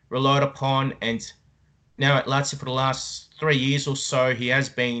relied upon, and now at Lazio for the last 3 years or so, he has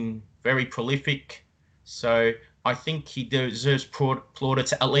been very prolific. So I think he deserves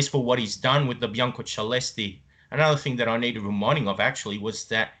plaudits, at least for what he's done with the Bianco Celesti. Another thing that I needed reminding of actually was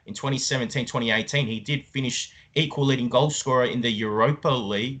that in 2017-2018, he did finish equal leading goal scorer in the Europa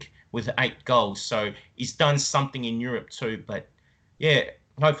League with 8 goals. So he's done something in Europe too. But yeah,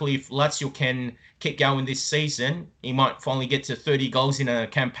 hopefully if Lazio can keep going this season, he might finally get to 30 goals in a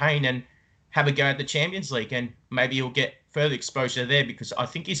campaign and have a go at the Champions League, and maybe he'll get further exposure there, because I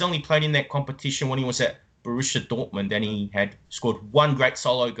think he's only played in that competition when he was at Borussia Dortmund, and he had scored one great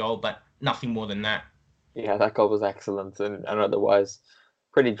solo goal, but nothing more than that. Yeah, that goal was excellent, and otherwise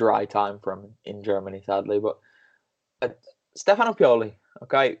pretty dry time for him in Germany, sadly. But Stefano Pioli,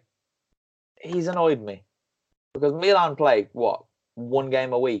 okay, he's annoyed me because Milan play one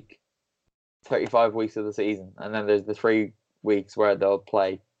game a week, 35 weeks of the season, and then there's the 3 weeks where they'll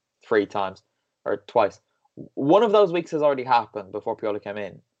play 3 times or twice. One of those weeks has already happened before Pioli came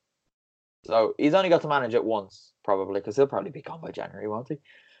in, so he's only got to manage it once, probably, because he'll probably be gone by January, won't he?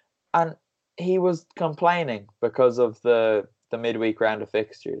 And he was complaining because of the midweek round of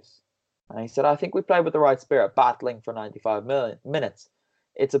fixtures, and he said, "I think we played with the right spirit, battling for 95 minutes.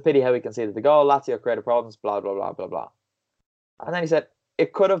 It's a pity how we conceded the goal. Lazio created problems, blah blah blah blah blah." And then he said,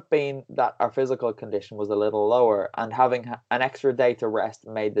 "It could have been that our physical condition was a little lower, and having an extra day to rest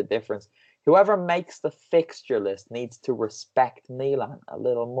made the difference. Whoever makes the fixture list needs to respect Milan a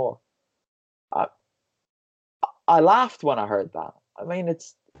little more." I laughed when I heard that. I mean,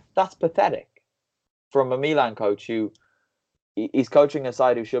 that's pathetic from a Milan coach who he's coaching a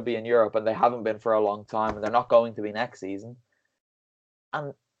side who should be in Europe, and they haven't been for a long time, and they're not going to be next season.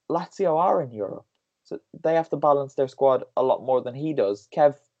 And Lazio are in Europe, so they have to balance their squad a lot more than he does.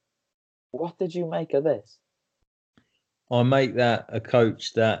 Kev, what did you make of this? I make that a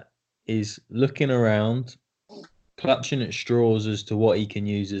coach that is looking around, clutching at straws as to what he can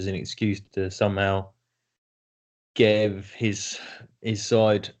use as an excuse to somehow give his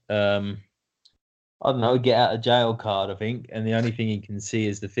side, I don't know, get out of jail card, I think. And the only thing he can see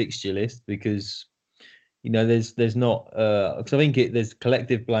is the fixture list, because, you know, there's not, because I think there's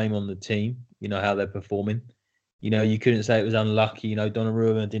collective blame on the team, you know, how they're performing. You know, you couldn't say it was unlucky, you know,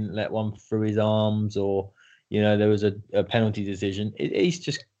 Donnarumma didn't let one through his arms, or, you know, there was a penalty decision. He's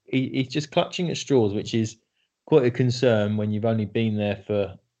just clutching at straws, which is quite a concern when you've only been there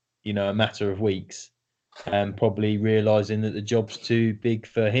for, you know, a matter of weeks, and probably realising that the job's too big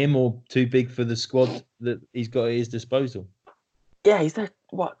for him or too big for the squad that he's got at his disposal. Yeah, he's there,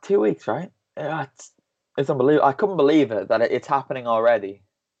 2 weeks, right? It's unbelievable. I couldn't believe it that it's happening already,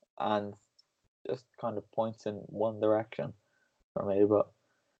 and just kind of points in one direction for me. But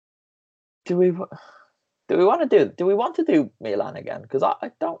do we want to do Milan again? Because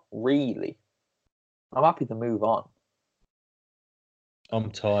I don't really. I'm happy to move on.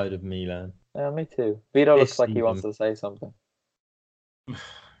 I'm tired of Milan. Yeah, me too. Vito looks like he wants to say something.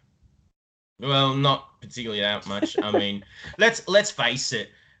 Well, not particularly that much. I mean, let's face it.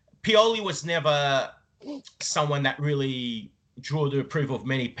 Pioli was never someone that really drew the approval of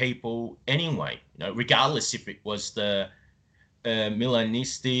many people anyway. You know, regardless if it was the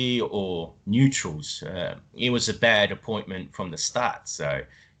Milanisti or neutrals. It was a bad appointment from the start. So,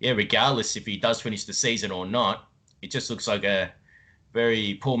 yeah, regardless if he does finish the season or not, it just looks like a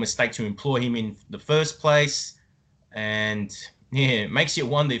very poor mistake to employ him in the first place. And, yeah, it makes you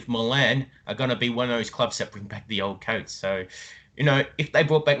wonder if Milan are going to be one of those clubs that bring back the old coach. So, you know, if they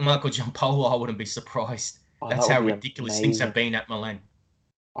brought back Marco Giampaolo, I wouldn't be surprised. That's how ridiculous things have been at Milan.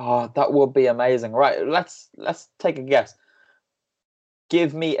 Oh, that would be amazing. Right, let's take a guess.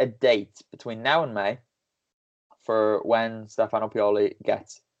 Give me a date between now and May for when Stefano Pioli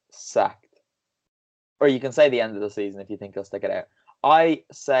gets sacked. Or you can say the end of the season if you think he'll stick it out. I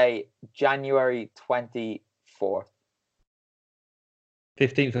say January 24th.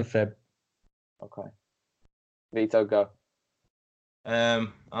 15th of Feb. Okay. Vito, go.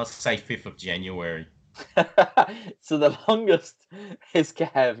 I'll say 5th of January. So the longest is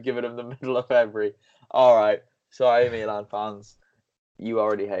Kev, giving him the middle of February. All right. Sorry, Milan fans. You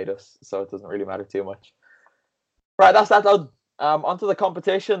already hate us, so it doesn't really matter too much. Right, that's that done. Onto the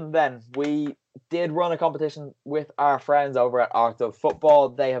competition then. We did run a competition with our friends over at Art of Football.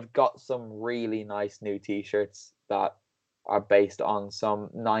 They have got some really nice new t-shirts that are based on some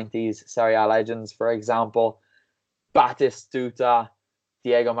 90s Serie A legends. For example, Batistuta,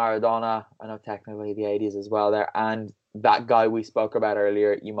 Diego Maradona. I know technically the 80s as well there. And that guy we spoke about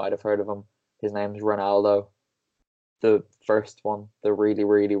earlier, you might have heard of him. His name's Ronaldo. the first one, the really,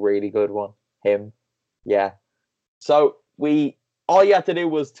 really, really good one. Him. Yeah. So all you had to do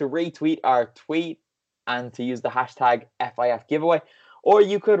was to retweet our tweet and to use the hashtag FIF giveaway. Or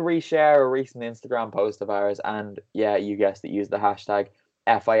you could reshare a recent Instagram post of ours and, yeah, you guessed it, use the hashtag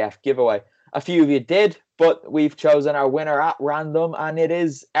FIF giveaway. A few of you did, but we've chosen our winner at random, and it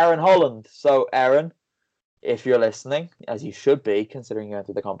is Aaron Holland. So, Aaron, if you're listening, as you should be, considering you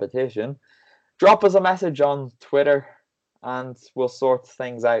entered the competition, drop us a message on Twitter, and we'll sort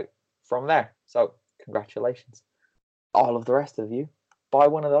things out from there. So, congratulations. All of the rest of you, buy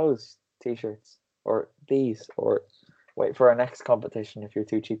one of those t-shirts, or these, or wait for our next competition if you're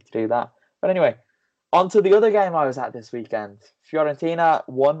too cheap to do that. But anyway, on to the other game I was at this weekend. Fiorentina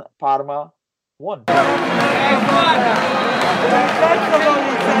 1, Parma 1.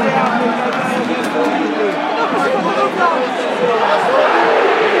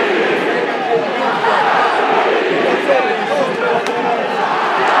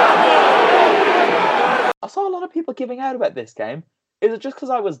 I saw a lot of people giving out about this game. Is it just because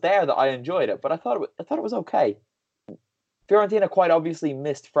I was there that I enjoyed it? But I thought it was okay. Fiorentina quite obviously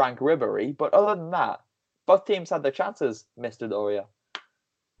missed Frank Ribery, but other than that, both teams had their chances, Mr. Doria.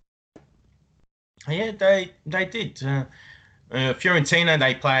 Yeah, they did. Fiorentina,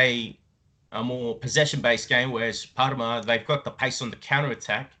 they play a more possession-based game, whereas Parma, they've got the pace on the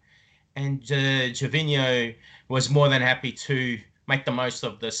counter-attack. And Gervinho was more than happy to make the most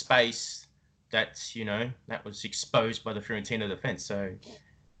of the space that was exposed by the Fiorentina defence. So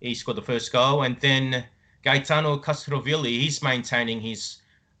he scored the first goal, and then Gaetano Castrovilli, he's maintaining his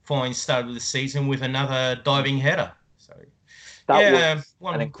fine start of the season with another diving header. So that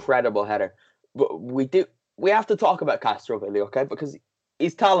was an incredible header. But we have to talk about Castrovilli, okay? Because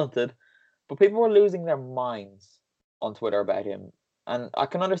he's talented, but people were losing their minds on Twitter about him. And I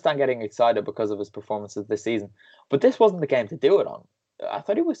can understand getting excited because of his performances this season. But this wasn't the game to do it on. I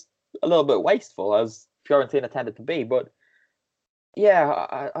thought he was a little bit wasteful, as Fiorentina tended to be. But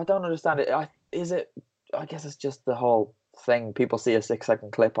yeah, I don't understand it. I guess it's just the whole thing. People see a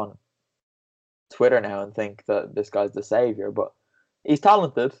 6-second clip on Twitter now and think that this guy's the savior. But he's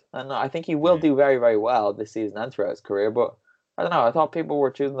talented, and I think he will do very, very well this season and throughout his career. But I don't know. I thought people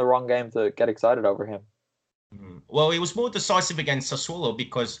were choosing the wrong game to get excited over him. Well, he was more decisive against Sassuolo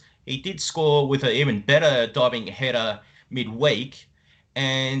because he did score with an even better diving header midweek,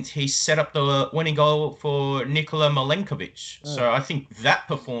 and he set up the winning goal for Nikola Milenkovic. So I think that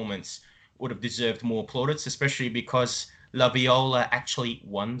performance would have deserved more plaudits, especially because La Viola actually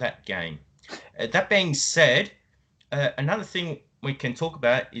won that game. That being said, another thing we can talk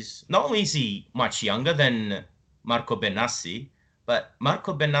about is not only is he much younger than Marco Benassi, but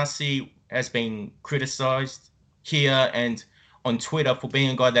Marco Benassi has been criticised here and on Twitter for being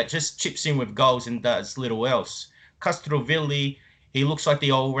a guy that just chips in with goals and does little else. Castrovilli, he looks like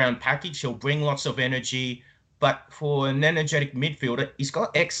the all-round package. He'll bring lots of energy, but for an energetic midfielder, he's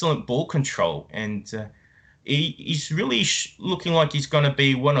got excellent ball control, and he's really looking like he's going to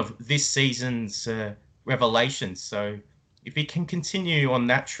be one of this season's revelations. So if he can continue on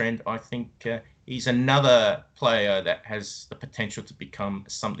that trend, I think he's another player that has the potential to become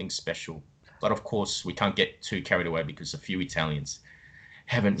something special. But of course, we can't get too carried away because a few Italians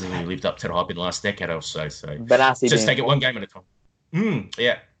haven't really lived up to the hype in the last decade or so. So Benassi just take it one game at a time.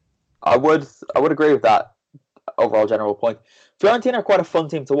 Yeah. I would agree with that overall general point. Fiorentina are quite a fun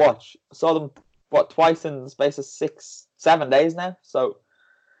team to watch. I saw them, twice in the space of 6-7 days now. So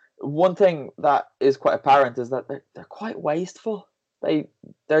one thing that is quite apparent is that they're quite wasteful.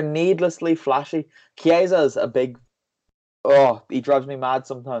 They're needlessly flashy. Chiesa's a big... he drives me mad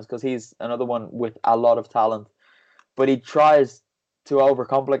sometimes because he's another one with a lot of talent. But he tries to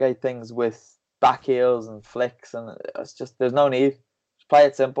overcomplicate things with back heels and flicks, and it's just, there's no need. Just play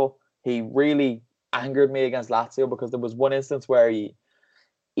it simple. He really angered me against Lazio because there was one instance where he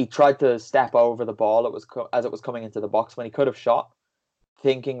tried to step over the ball as it was coming into the box when he could have shot,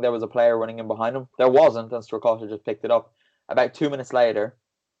 thinking there was a player running in behind him. There wasn't, and Strakosha just picked it up. About 2 minutes later,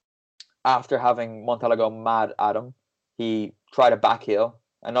 after having Montella go mad at him, he tried a back heel,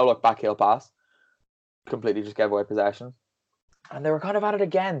 a no-look back heel pass, completely just gave away possession. And they were kind of at it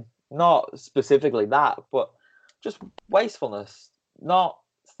again. Not specifically that, but just wastefulness. Not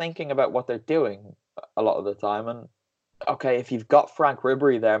thinking about what they're doing a lot of the time. And okay, if you've got Frank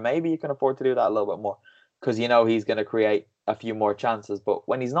Ribery there, maybe you can afford to do that a little bit more because you know he's going to create a few more chances. But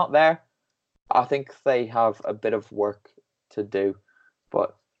when he's not there, I think they have a bit of work to do.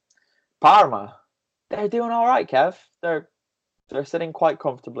 But Parma, they're doing all right, Kev. They're sitting quite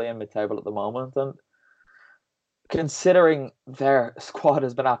comfortably in mid-table at the moment, and considering their squad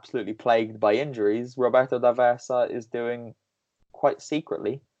has been absolutely plagued by injuries, Roberto da Versa is doing quite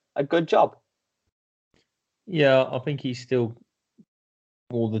secretly a good job. Yeah, I think he's still,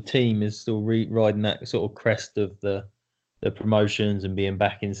 or the team is still riding that sort of crest of the promotions and being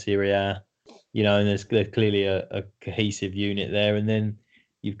back in Serie A. And there's clearly a cohesive unit there. And then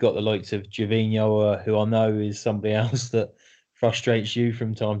you've got the likes of Gervinho, who I know is somebody else that frustrates you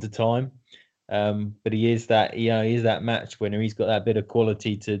from time to time. But he is that match winner. He's got that bit of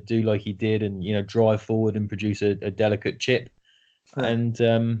quality to do like he did and, drive forward and produce a delicate chip. Huh. And,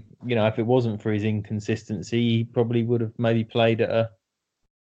 if it wasn't for his inconsistency, he probably would have maybe played at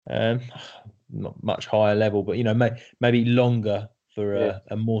a not much higher level, but, maybe longer for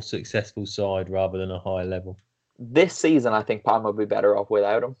a more successful side rather than a higher level. This season, I think Parma would be better off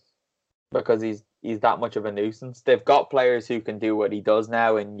without him because he's that much of a nuisance. They've got players who can do what he does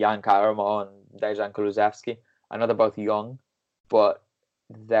now in Jan Karamo and Dejan Kulusevski. I know they're both young, but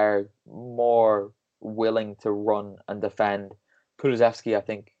they're more willing to run and defend. Kulusevski, I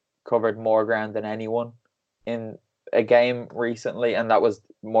think, covered more ground than anyone in a game recently, and that was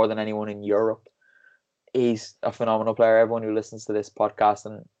more than anyone in Europe. He's a phenomenal player. Everyone who listens to this podcast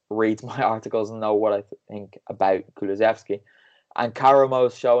and reads my articles know what I think about Kulusevski. And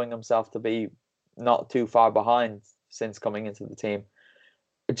Karamo's showing himself to be not too far behind since coming into the team.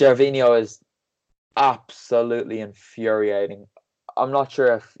 Gervinho is absolutely infuriating. I'm not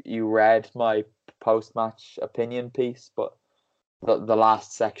sure if you read my post-match opinion piece, but the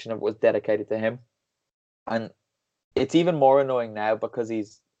last section of it was dedicated to him. And it's even more annoying now because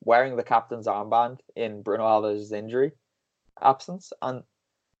he's wearing the captain's armband in Bruno Alves' injury absence. And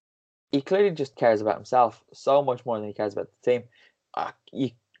he clearly just cares about himself so much more than he cares about the team. You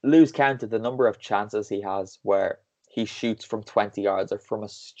lose count of the number of chances he has where he shoots from 20 yards or from a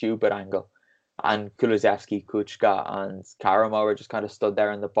stupid angle. And Kulusevski, Kuchka and Karamo are just kind of stood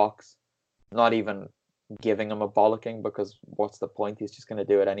there in the box, not even giving him a bollocking because what's the point? He's just going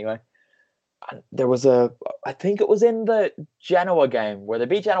to do it anyway. And there was I think it was in the Genoa game where they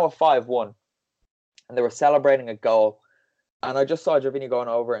beat Genoa 5-1 and they were celebrating a goal. And I just saw Gervinho going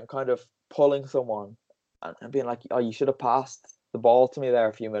over and kind of pulling someone and being like, oh, you should have passed the ball to me there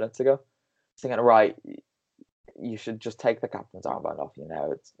a few minutes ago. Thinking, right, you should just take the captain's armband off you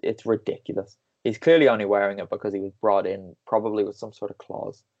now. It's ridiculous. He's clearly only wearing it because he was brought in probably with some sort of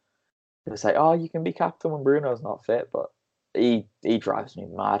clause. They say, oh, you can be captain when Bruno's not fit, but he drives me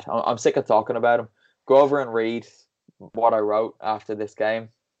mad. I'm sick of talking about him. Go over and read what I wrote after this game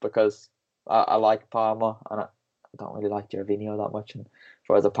because I like Parma and I don't really like Gervinho that much. And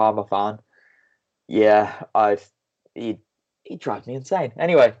so as a Parma fan, yeah, he drives me insane.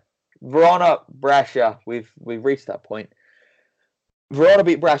 Anyway, Verona Brescia, we've reached that point. Verona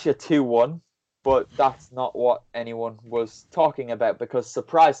beat Brescia 2-1. But that's not what anyone was talking about because,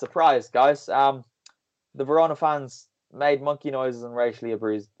 surprise, surprise, guys, the Verona fans made monkey noises and racially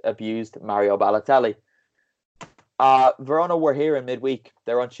abused Mario Balotelli. Verona were here in midweek.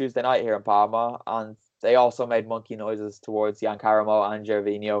 They're on Tuesday night here in Parma, and they also made monkey noises towards Jan Karamo and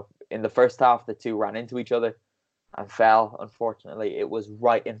Gervinho. In the first half, the two ran into each other and fell. Unfortunately, it was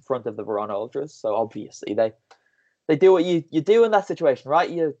right in front of the Verona Ultras, so obviously they do what you do in that situation, right?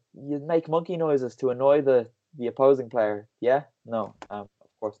 You make monkey noises to annoy the opposing player. Yeah? No, of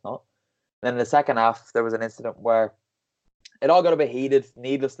course not. Then in the second half, there was an incident where it all got a bit heated.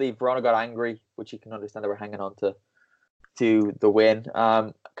 Needlessly, Verona got angry, which you can understand they were hanging on to the win.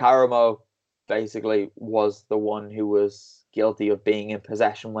 Karamo basically was the one who was guilty of being in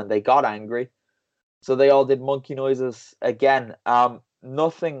possession when they got angry. So they all did monkey noises again.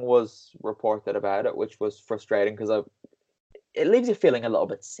 Nothing was reported about it, which was frustrating because it leaves you feeling a little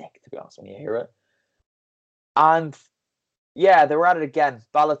bit sick, to be honest, when you hear it. And yeah, they were at it again.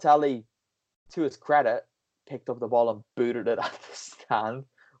 Balotelli, to his credit, picked up the ball and booted it at the stand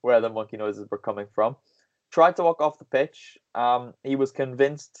where the monkey noises were coming from. Tried to walk off the pitch. He was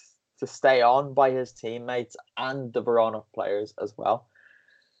convinced to stay on by his teammates and the Verona players as well.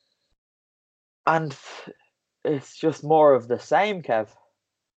 And it's just more of the same, Kev.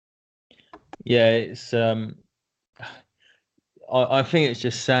 Yeah, it's I think it's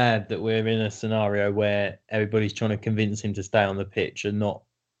just sad that we're in a scenario where everybody's trying to convince him to stay on the pitch and not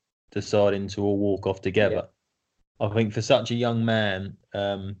deciding to all walk off together. Yeah. I think for such a young man,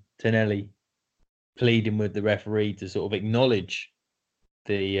 Tonelli pleading with the referee to sort of acknowledge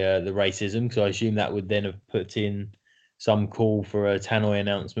the racism, because I assume that would then have put in some call for a tannoy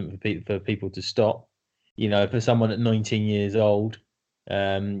announcement for people to stop. For someone at 19 years old,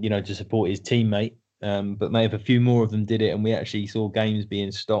 to support his teammate. But maybe if a few more of them did it and we actually saw games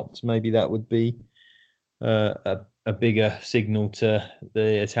being stopped, maybe that would be a bigger signal to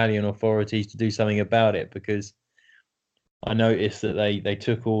the Italian authorities to do something about it, because I noticed that they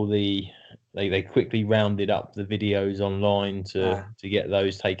took all they quickly rounded up the videos online to get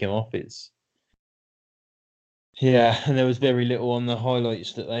those taken off. And there was very little on the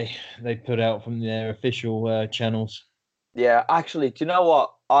highlights that they put out from their official channels. Yeah, actually, do you know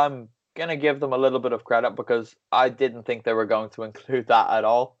what? I'm gonna give them a little bit of credit because I didn't think they were going to include that at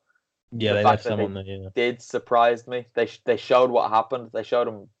all. Yeah, they left some on there. Yeah, did surprise me. They showed what happened. They showed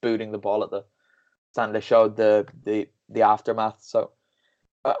him booting the ball at the stand. They showed the aftermath. So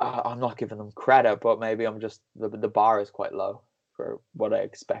I'm not giving them credit, but maybe I'm just the bar is quite low for what I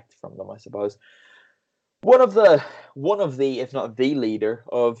expect from them, I suppose. One of the if not the leader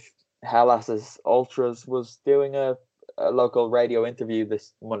of Hellas's ultras was doing a local radio interview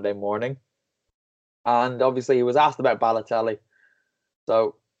this Monday morning, and obviously he was asked about Balotelli.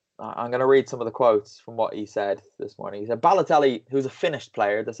 So I'm going to read some of the quotes from what he said this morning. He said, Balotelli, who's a finished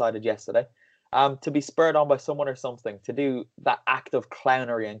player, decided yesterday to be spurred on by someone or something, to do that act of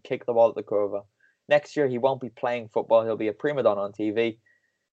clownery and kick the ball at the curva. Next year, he won't be playing football. He'll be a prima donna on TV.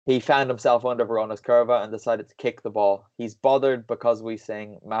 He found himself under Verona's curva and decided to kick the ball. He's bothered because we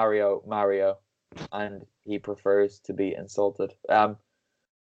sing Mario, Mario, and he prefers to be insulted.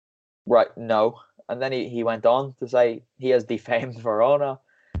 Right, no. And then he went on to say he has defamed Verona.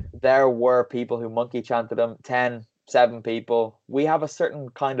 There were people who monkey chanted him, 7 people. We have a certain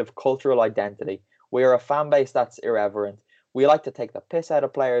kind of cultural identity. We are a fan base that's irreverent. We like to take the piss out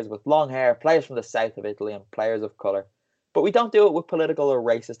of players with long hair, players from the south of Italy, and players of colour. But we don't do it with political or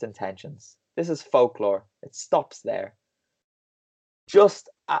racist intentions. This is folklore. It stops there.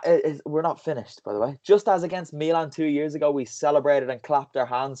 We're not finished, by the way. Just as against Milan 2 years ago, we celebrated and clapped our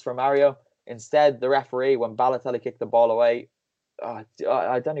hands for Mario. Instead, the referee, when Balotelli kicked the ball away,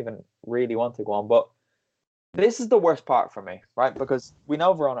 I don't even really want to go on, but this is the worst part for me, right? Because we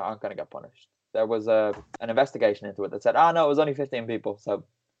know Verona aren't going to get punished. There was an investigation into it that said, no, it was only 15 people, so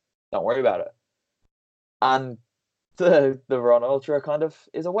don't worry about it. And the Verona Ultra kind of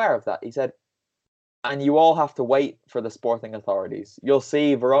is aware of that. He said, and you all have to wait for the sporting authorities. You'll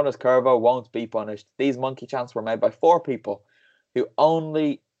see Verona's curva won't be punished. These monkey chants were made by 4 people who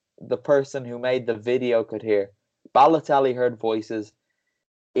only the person who made the video could hear. Balotelli heard voices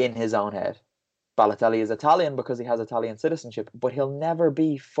in his own head. Balotelli is Italian because he has Italian citizenship, but he'll never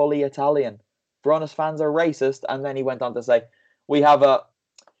be fully Italian. Verona's fans are racist. And then he went on to say, we have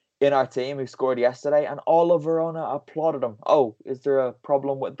in our team who scored yesterday, and all of Verona applauded him. Oh, is there a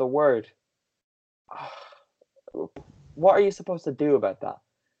problem with the word? What are you supposed to do about that?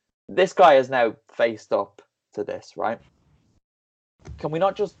 This guy is now faced up to this, right? Can we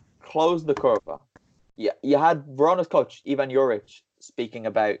not just close the curva? Yeah, you had Verona's coach, Ivan Juric, speaking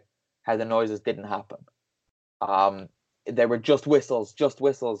about how the noises didn't happen. They were just whistles,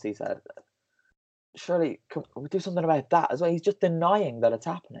 he said. Surely, can we do something about that as well? He's just denying that it's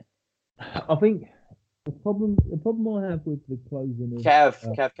happening. I think the problem I have with the closing of...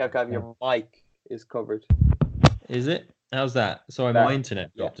 Kev, your mic is covered. Is it? How's that? Sorry, my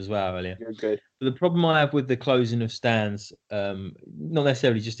internet dropped as well earlier. You're good. But the problem I have with the closing of stands, not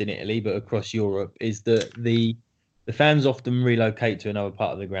necessarily just in Italy, but across Europe, is that the fans often relocate to another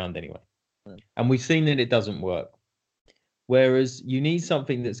part of the ground anyway. And we've seen that it doesn't work. Whereas you need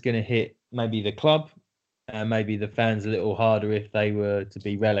something that's going to hit maybe the club and maybe the fans a little harder if they were to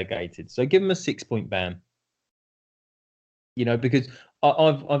be relegated. So give them a 6-point ban. You know, because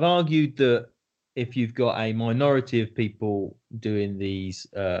I've argued that if you've got a minority of people doing these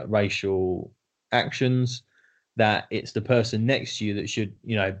racial actions, that it's the person next to you that should,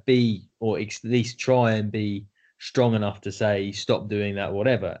 you know, be, or at least try and be strong enough to say, stop doing that,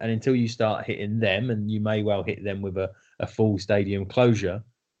 whatever. And until you start hitting them, and you may well hit them with a full stadium closure.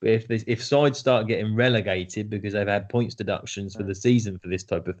 But if sides start getting relegated because they've had points deductions for the season for this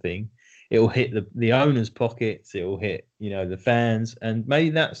type of thing, it will hit the owners' pockets, it will hit, you know, the fans, and maybe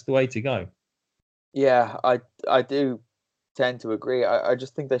that's the way to go. Yeah, I do tend to agree. I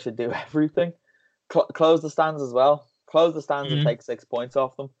just think they should do everything. Close the stands as well. Close the stands and take 6 points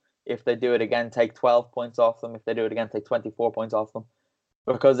off them. If they do it again, take 12 points off them. If they do it again, take 24 points off them.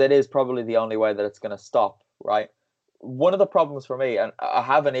 Because it is probably the only way that it's going to stop, right? One of the problems for me, and I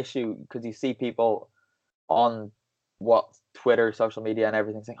have an issue because you see people on Twitter, social media and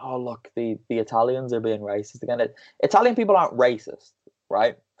everything saying, oh, look, the Italians are being racist again. Italian people aren't racist,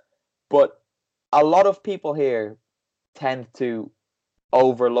 right? But a lot of people here tend to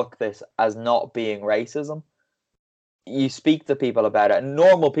overlook this as not being racism. You speak to people about it, and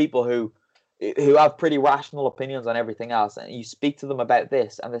normal people who have pretty rational opinions on everything else, and you speak to them about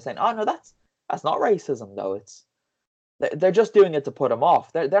this, and they're saying, "Oh no, that's That's not racism, though. They're just doing it to put him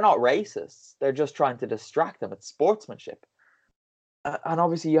off. They're not racists. They're just trying to distract him. It's sportsmanship. And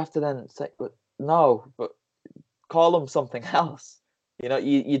obviously you have to then say, no, but call him something else.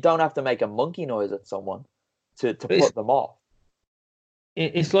 You don't have to make a monkey noise at someone to put them off.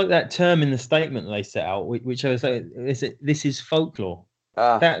 It's like that term in the statement they set out, which I was saying, this is folklore.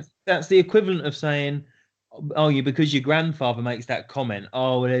 That's the equivalent of saying, because your grandfather makes that comment,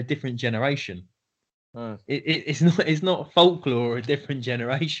 we're a different generation. It's not folklore or a different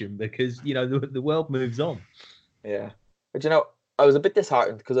generation, because the world moves on. Yeah, but I was a bit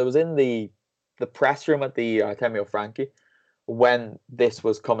disheartened because I was in the press room at the Artemio Franchi when this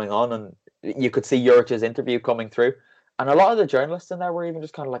was coming on, and you could see Juric's interview coming through, and a lot of the journalists in there were even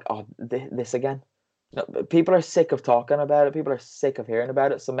just kind of like, this again. People are sick of talking about it. People are sick of hearing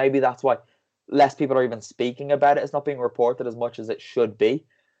about it. So maybe that's why less people are even speaking about it. It's not being reported as much as it should be.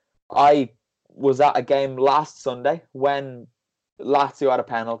 I was at a game last Sunday when Lazio had a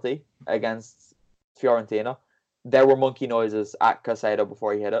penalty against Fiorentina. There were monkey noises at Caicedo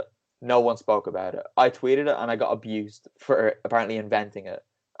before he hit it. No one spoke about it. I tweeted it and I got abused for apparently inventing it.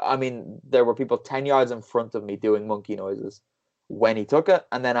 I mean, there were people 10 yards in front of me doing monkey noises when he took it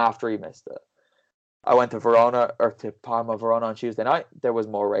and then after he missed it. I went to Parma Verona on Tuesday night. There was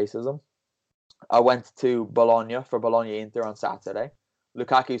more racism. I went to Bologna for Bologna Inter on Saturday.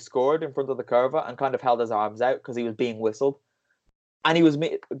 Lukaku scored in front of the curva and kind of held his arms out because he was being whistled. And he was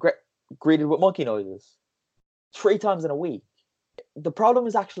greeted with monkey noises 3 times in a week. The problem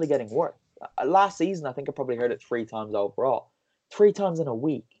is actually getting worse. Last season, I think I probably heard it 3 times overall. 3 times in a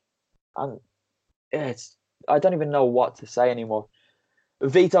week. And I don't even know what to say anymore.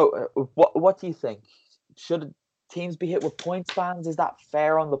 Vito, what do you think? Should teams be hit with points bans? Is that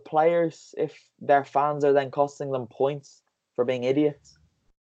fair on the players if their fans are then costing them points for being idiots?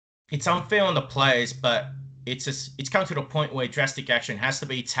 It's unfair on the players, but it's come to the point where drastic action has to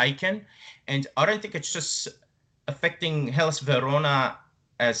be taken. And I don't think it's just affecting Hellas Verona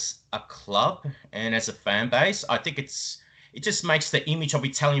as a club and as a fan base. I think it just makes the image of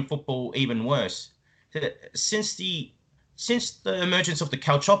Italian football even worse. Since the emergence of the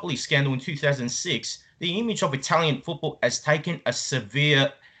Calciopoli scandal in 2006, the image of Italian football has taken a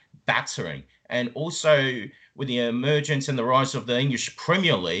severe battering. And also with the emergence and the rise of the English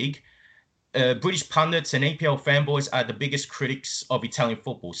Premier League, British pundits and EPL fanboys are the biggest critics of Italian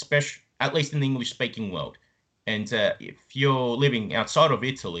football, especially at least in the English-speaking world. And if you're living outside of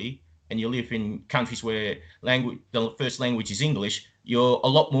Italy and you live in countries where the first language is English, you're a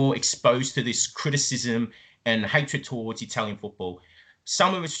lot more exposed to this criticism and hatred towards Italian football.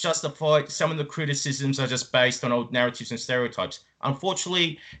 Some of it's justified. Some of the criticisms are just based on old narratives and stereotypes.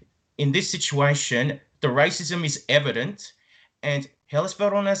 Unfortunately, in this situation, the racism is evident, and Hellas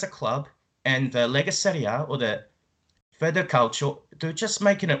Verona as a club and the Lega Serie A or the Federcalcio, they're just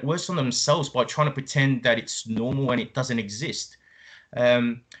making it worse on themselves by trying to pretend that it's normal and it doesn't exist.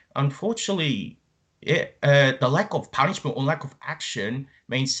 Unfortunately, the lack of punishment or lack of action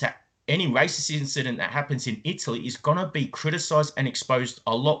means that any racist incident that happens in Italy is going to be criticized and exposed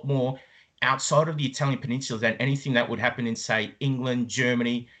a lot more outside of the Italian peninsula than anything that would happen in, say, England,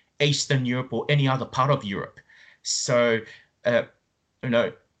 Germany, Eastern Europe, or any other part of Europe. So,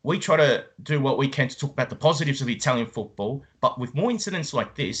 we try to do what we can to talk about the positives of Italian football, but with more incidents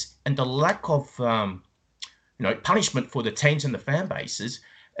like this and the lack of, punishment for the teams and the fan bases,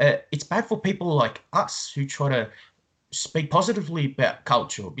 it's bad for people like us who try to speak positively about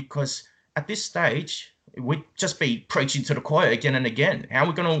culture, because at this stage, we'd just be preaching to the choir again and again. How are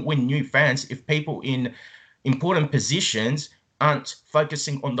we going to win new fans if people in important positions aren't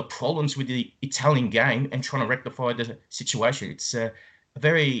focusing on the problems with the Italian game and trying to rectify the situation? It's a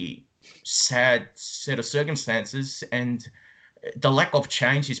very sad set of circumstances, and the lack of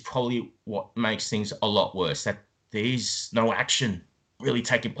change is probably what makes things a lot worse, that there is no action really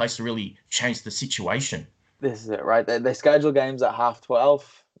taking place to really change the situation. This is it, right? They schedule games at 12:30,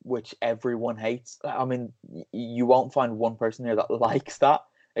 which everyone hates. I mean, you won't find one person here that likes that,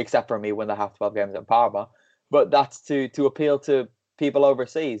 except for me when they have 12 games in Parma. But that's to appeal to people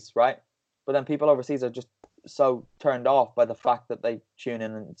overseas, right? But then people overseas are just so turned off by the fact that they tune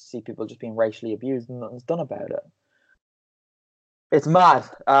in and see people just being racially abused and nothing's done about it. It's mad,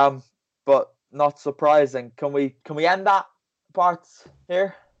 but not surprising. Can we end that part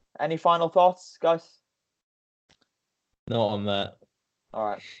here? Any final thoughts, guys? Not on that. All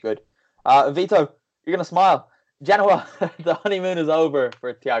right, good. Vito, you're gonna smile. Genoa, the honeymoon is over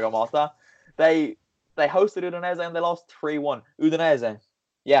for Thiago Motta. They hosted Udinese and they lost 3-1. Udinese,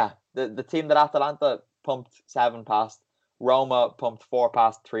 yeah, the team that Atalanta pumped 7 past. Roma pumped 4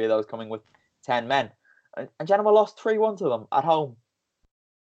 past, 3 of those coming with 10 men. And Genoa lost 3-1 to them at home.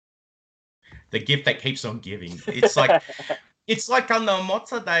 The gift that keeps on giving. It's like it's like under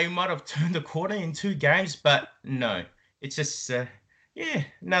Motta, they might have turned the corner in 2 games, but no. It's just,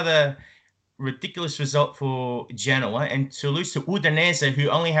 another ridiculous result for Genoa. And to lose to Udinese, who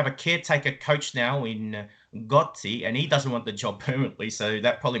only have a caretaker coach now in Gotti, and he doesn't want the job permanently, so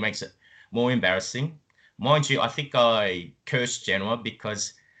that probably makes it more embarrassing. Mind you, I think I cursed Genoa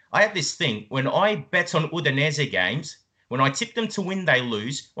because I have this thing. When I bet on Udinese games, when I tip them to win, they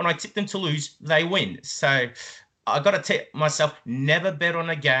lose. When I tip them to lose, they win. So I got to tell myself, never bet on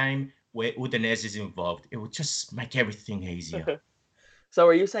a game where Udinese is involved. It will just make everything easier. So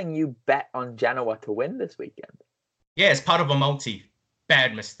are you saying you bet on Genoa to win this weekend? Yeah, it's part of a multi.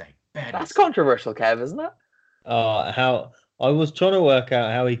 Bad mistake. That's controversial, Kev, isn't it? How I was trying to work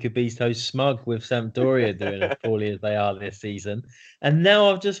out how he could be so smug with Sampdoria doing as poorly as they are this season. And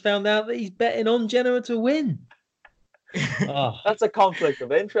now I've just found out that he's betting on Genoa to win. That's a conflict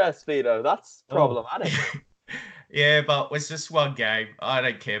of interest, Vito. That's problematic. Yeah, but it's just one game. I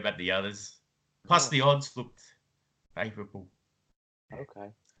don't care about the others. Plus, the odds looked favourable. Okay.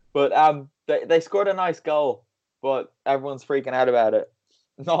 But they scored a nice goal, but everyone's freaking out about it.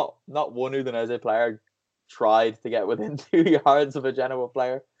 Not one Udinese player tried to get within 2 yards of a Genoa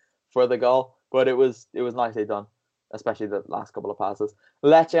player for the goal, but it was nicely done, especially the last couple of passes.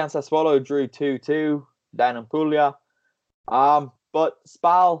 Lecce and Sassuolo drew 2-2 down in Puglia. But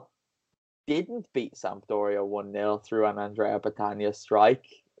Spal didn't beat Sampdoria 1-0 through an Andrea Battaglia strike.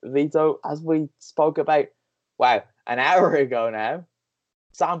 Vito, as we spoke about, an hour ago now,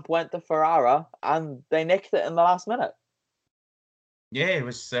 Samp went to Ferrara and they nicked it in the last minute. Yeah, it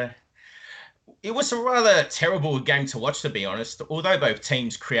was a rather terrible game to watch, to be honest. Although both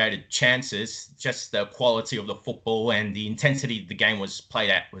teams created chances, just the quality of the football and the intensity the game was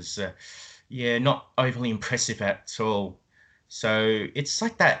played at was, not overly impressive at all. So it's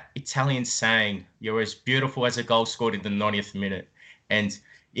like that Italian saying, you're as beautiful as a goal scored in the 90th minute. And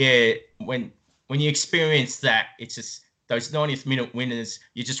when you experience that, it's just those 90th minute winners,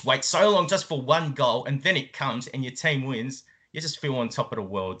 you just wait so long just for one goal and then it comes and your team wins. You just feel on top of the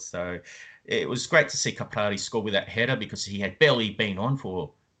world. So it was great to see Caprari score with that header because he had barely been on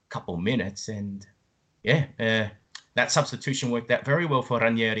for a couple of minutes. And that substitution worked out very well for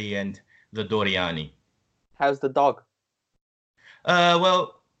Ranieri and the Doriani. How's the dog?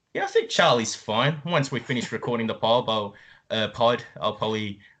 I think Charlie's fine. Once we finish recording the pod, I'll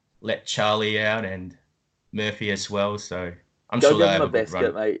probably let Charlie out and Murphy as well. So I'm sure they'll have a good run.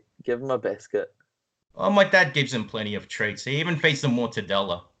 Give him a biscuit, mate. Give him a biscuit. Oh, my dad gives him plenty of treats. He even feeds them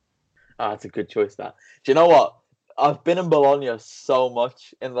mortadella. That's a good choice, that. Do you know what? I've been in Bologna so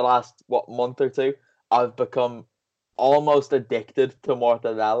much in the last, month or two. I've become almost addicted to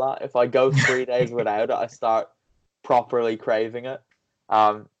mortadella. If I go 3 days without it, I start properly craving it,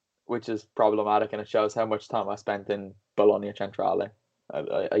 which is problematic, and it shows how much time I spent in Bologna Centrale.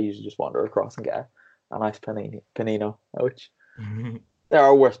 I usually just wander across and get a nice panino, which there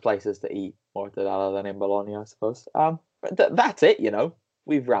are worse places to eat mortadella than in Bologna, I suppose. But that's it,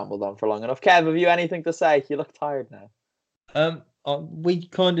 We've rambled on for long enough. Kev, have you anything to say? You look tired now. We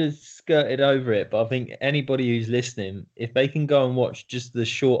kind of skirted over it, but I think anybody who's listening, if they can go and watch just the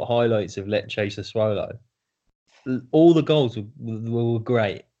short highlights of Lecce Sassuolo, all the goals were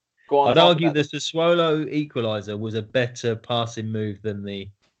great. I'd argue the Sassuolo equaliser was a better passing move than the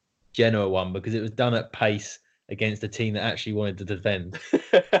Genoa one because it was done at pace against a team that actually wanted to defend.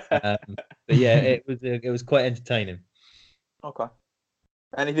 But yeah, it was quite entertaining. Okay.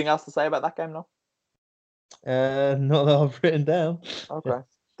 Anything else to say about that game, no? Not that I've written down. Okay.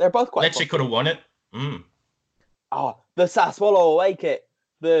 They're both quite Lecce could have won it. Oh, the Sassuolo away kit.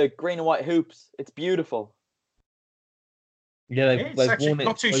 The green and white hoops. It's beautiful. Yeah, they've won it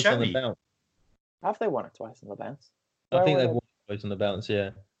not too twice on the shabby. bounce. Have they won it twice on the bounce? I think they've won it twice on the bounce, yeah.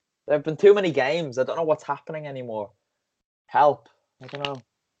 There have been too many games. I don't know what's happening anymore. Help. I don't know.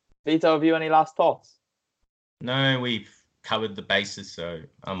 Vito, have you any last thoughts? No, we've covered the bases, so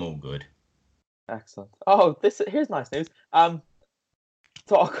I'm all good. Excellent. Oh, here's nice news.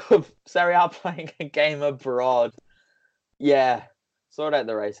 Talk of Serie A playing a game abroad. Yeah. Sort out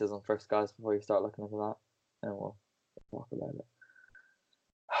the racism first, guys, before you start looking into that. And we'll talk about it.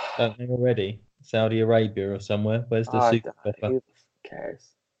 Don't think already. Saudi Arabia or somewhere. Where's the super pepper? Who cares?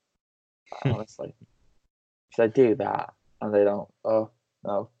 Honestly. If they do that and they don't, oh,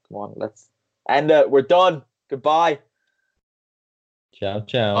 no, come on, let's end it. We're done. Goodbye. Ciao,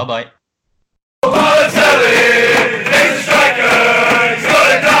 ciao. Bye-bye. Balotelli, he's a striker, he's got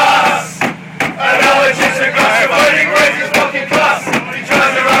a glass. And now it's just a glass of fighting race, he's fucking class. He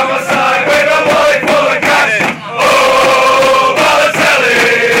turns around one side, wait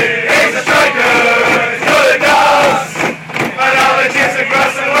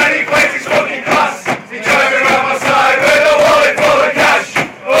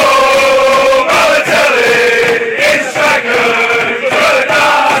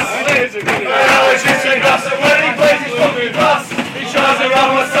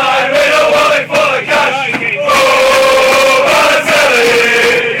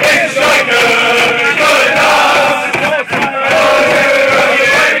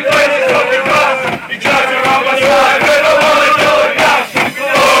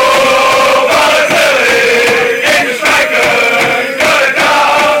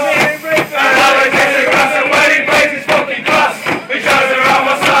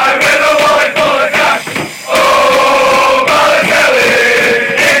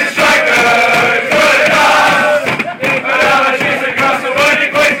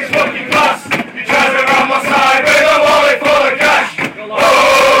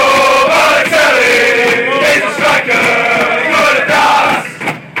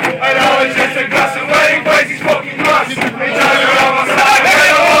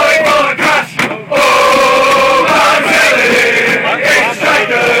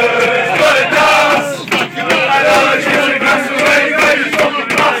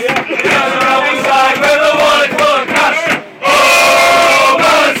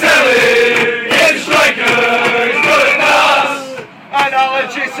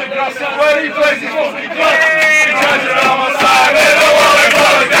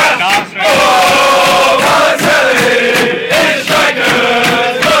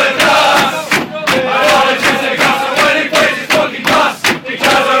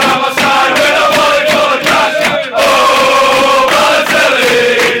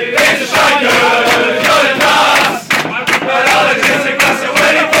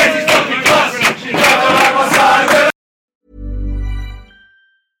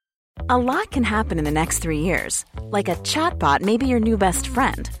A lot can happen in the next 3 years. Like a chatbot may be your new best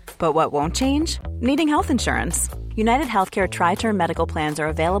friend. But what won't change? Needing health insurance. United Healthcare Tri-Term Medical Plans are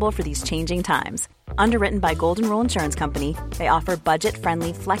available for these changing times. Underwritten by Golden Rule Insurance Company, they offer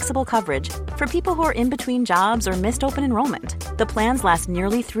budget-friendly, flexible coverage for people who are in between jobs or missed open enrollment. The plans last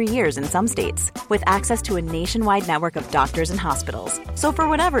nearly 3 years in some states, with access to a nationwide network of doctors and hospitals. So for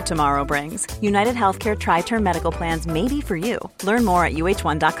whatever tomorrow brings, United Healthcare Tri-Term Medical Plans may be for you. Learn more at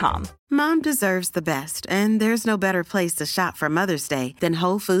uh1.com. Mom deserves the best, and there's no better place to shop for Mother's Day than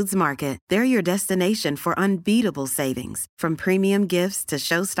Whole Foods Market. They're your destination for unbeatable savings, from premium gifts to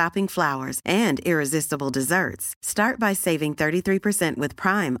show-stopping flowers and irresistible desserts. Start by saving 33% with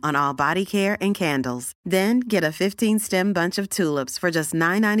Prime on all body care and candles. Then get a 15-stem bunch of tulips for just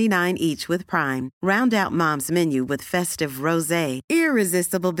 $9.99 each with Prime. Round out Mom's menu with festive rosé,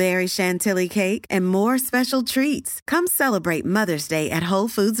 irresistible berry chantilly cake, and more special treats. Come celebrate Mother's Day at Whole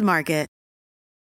Foods Market.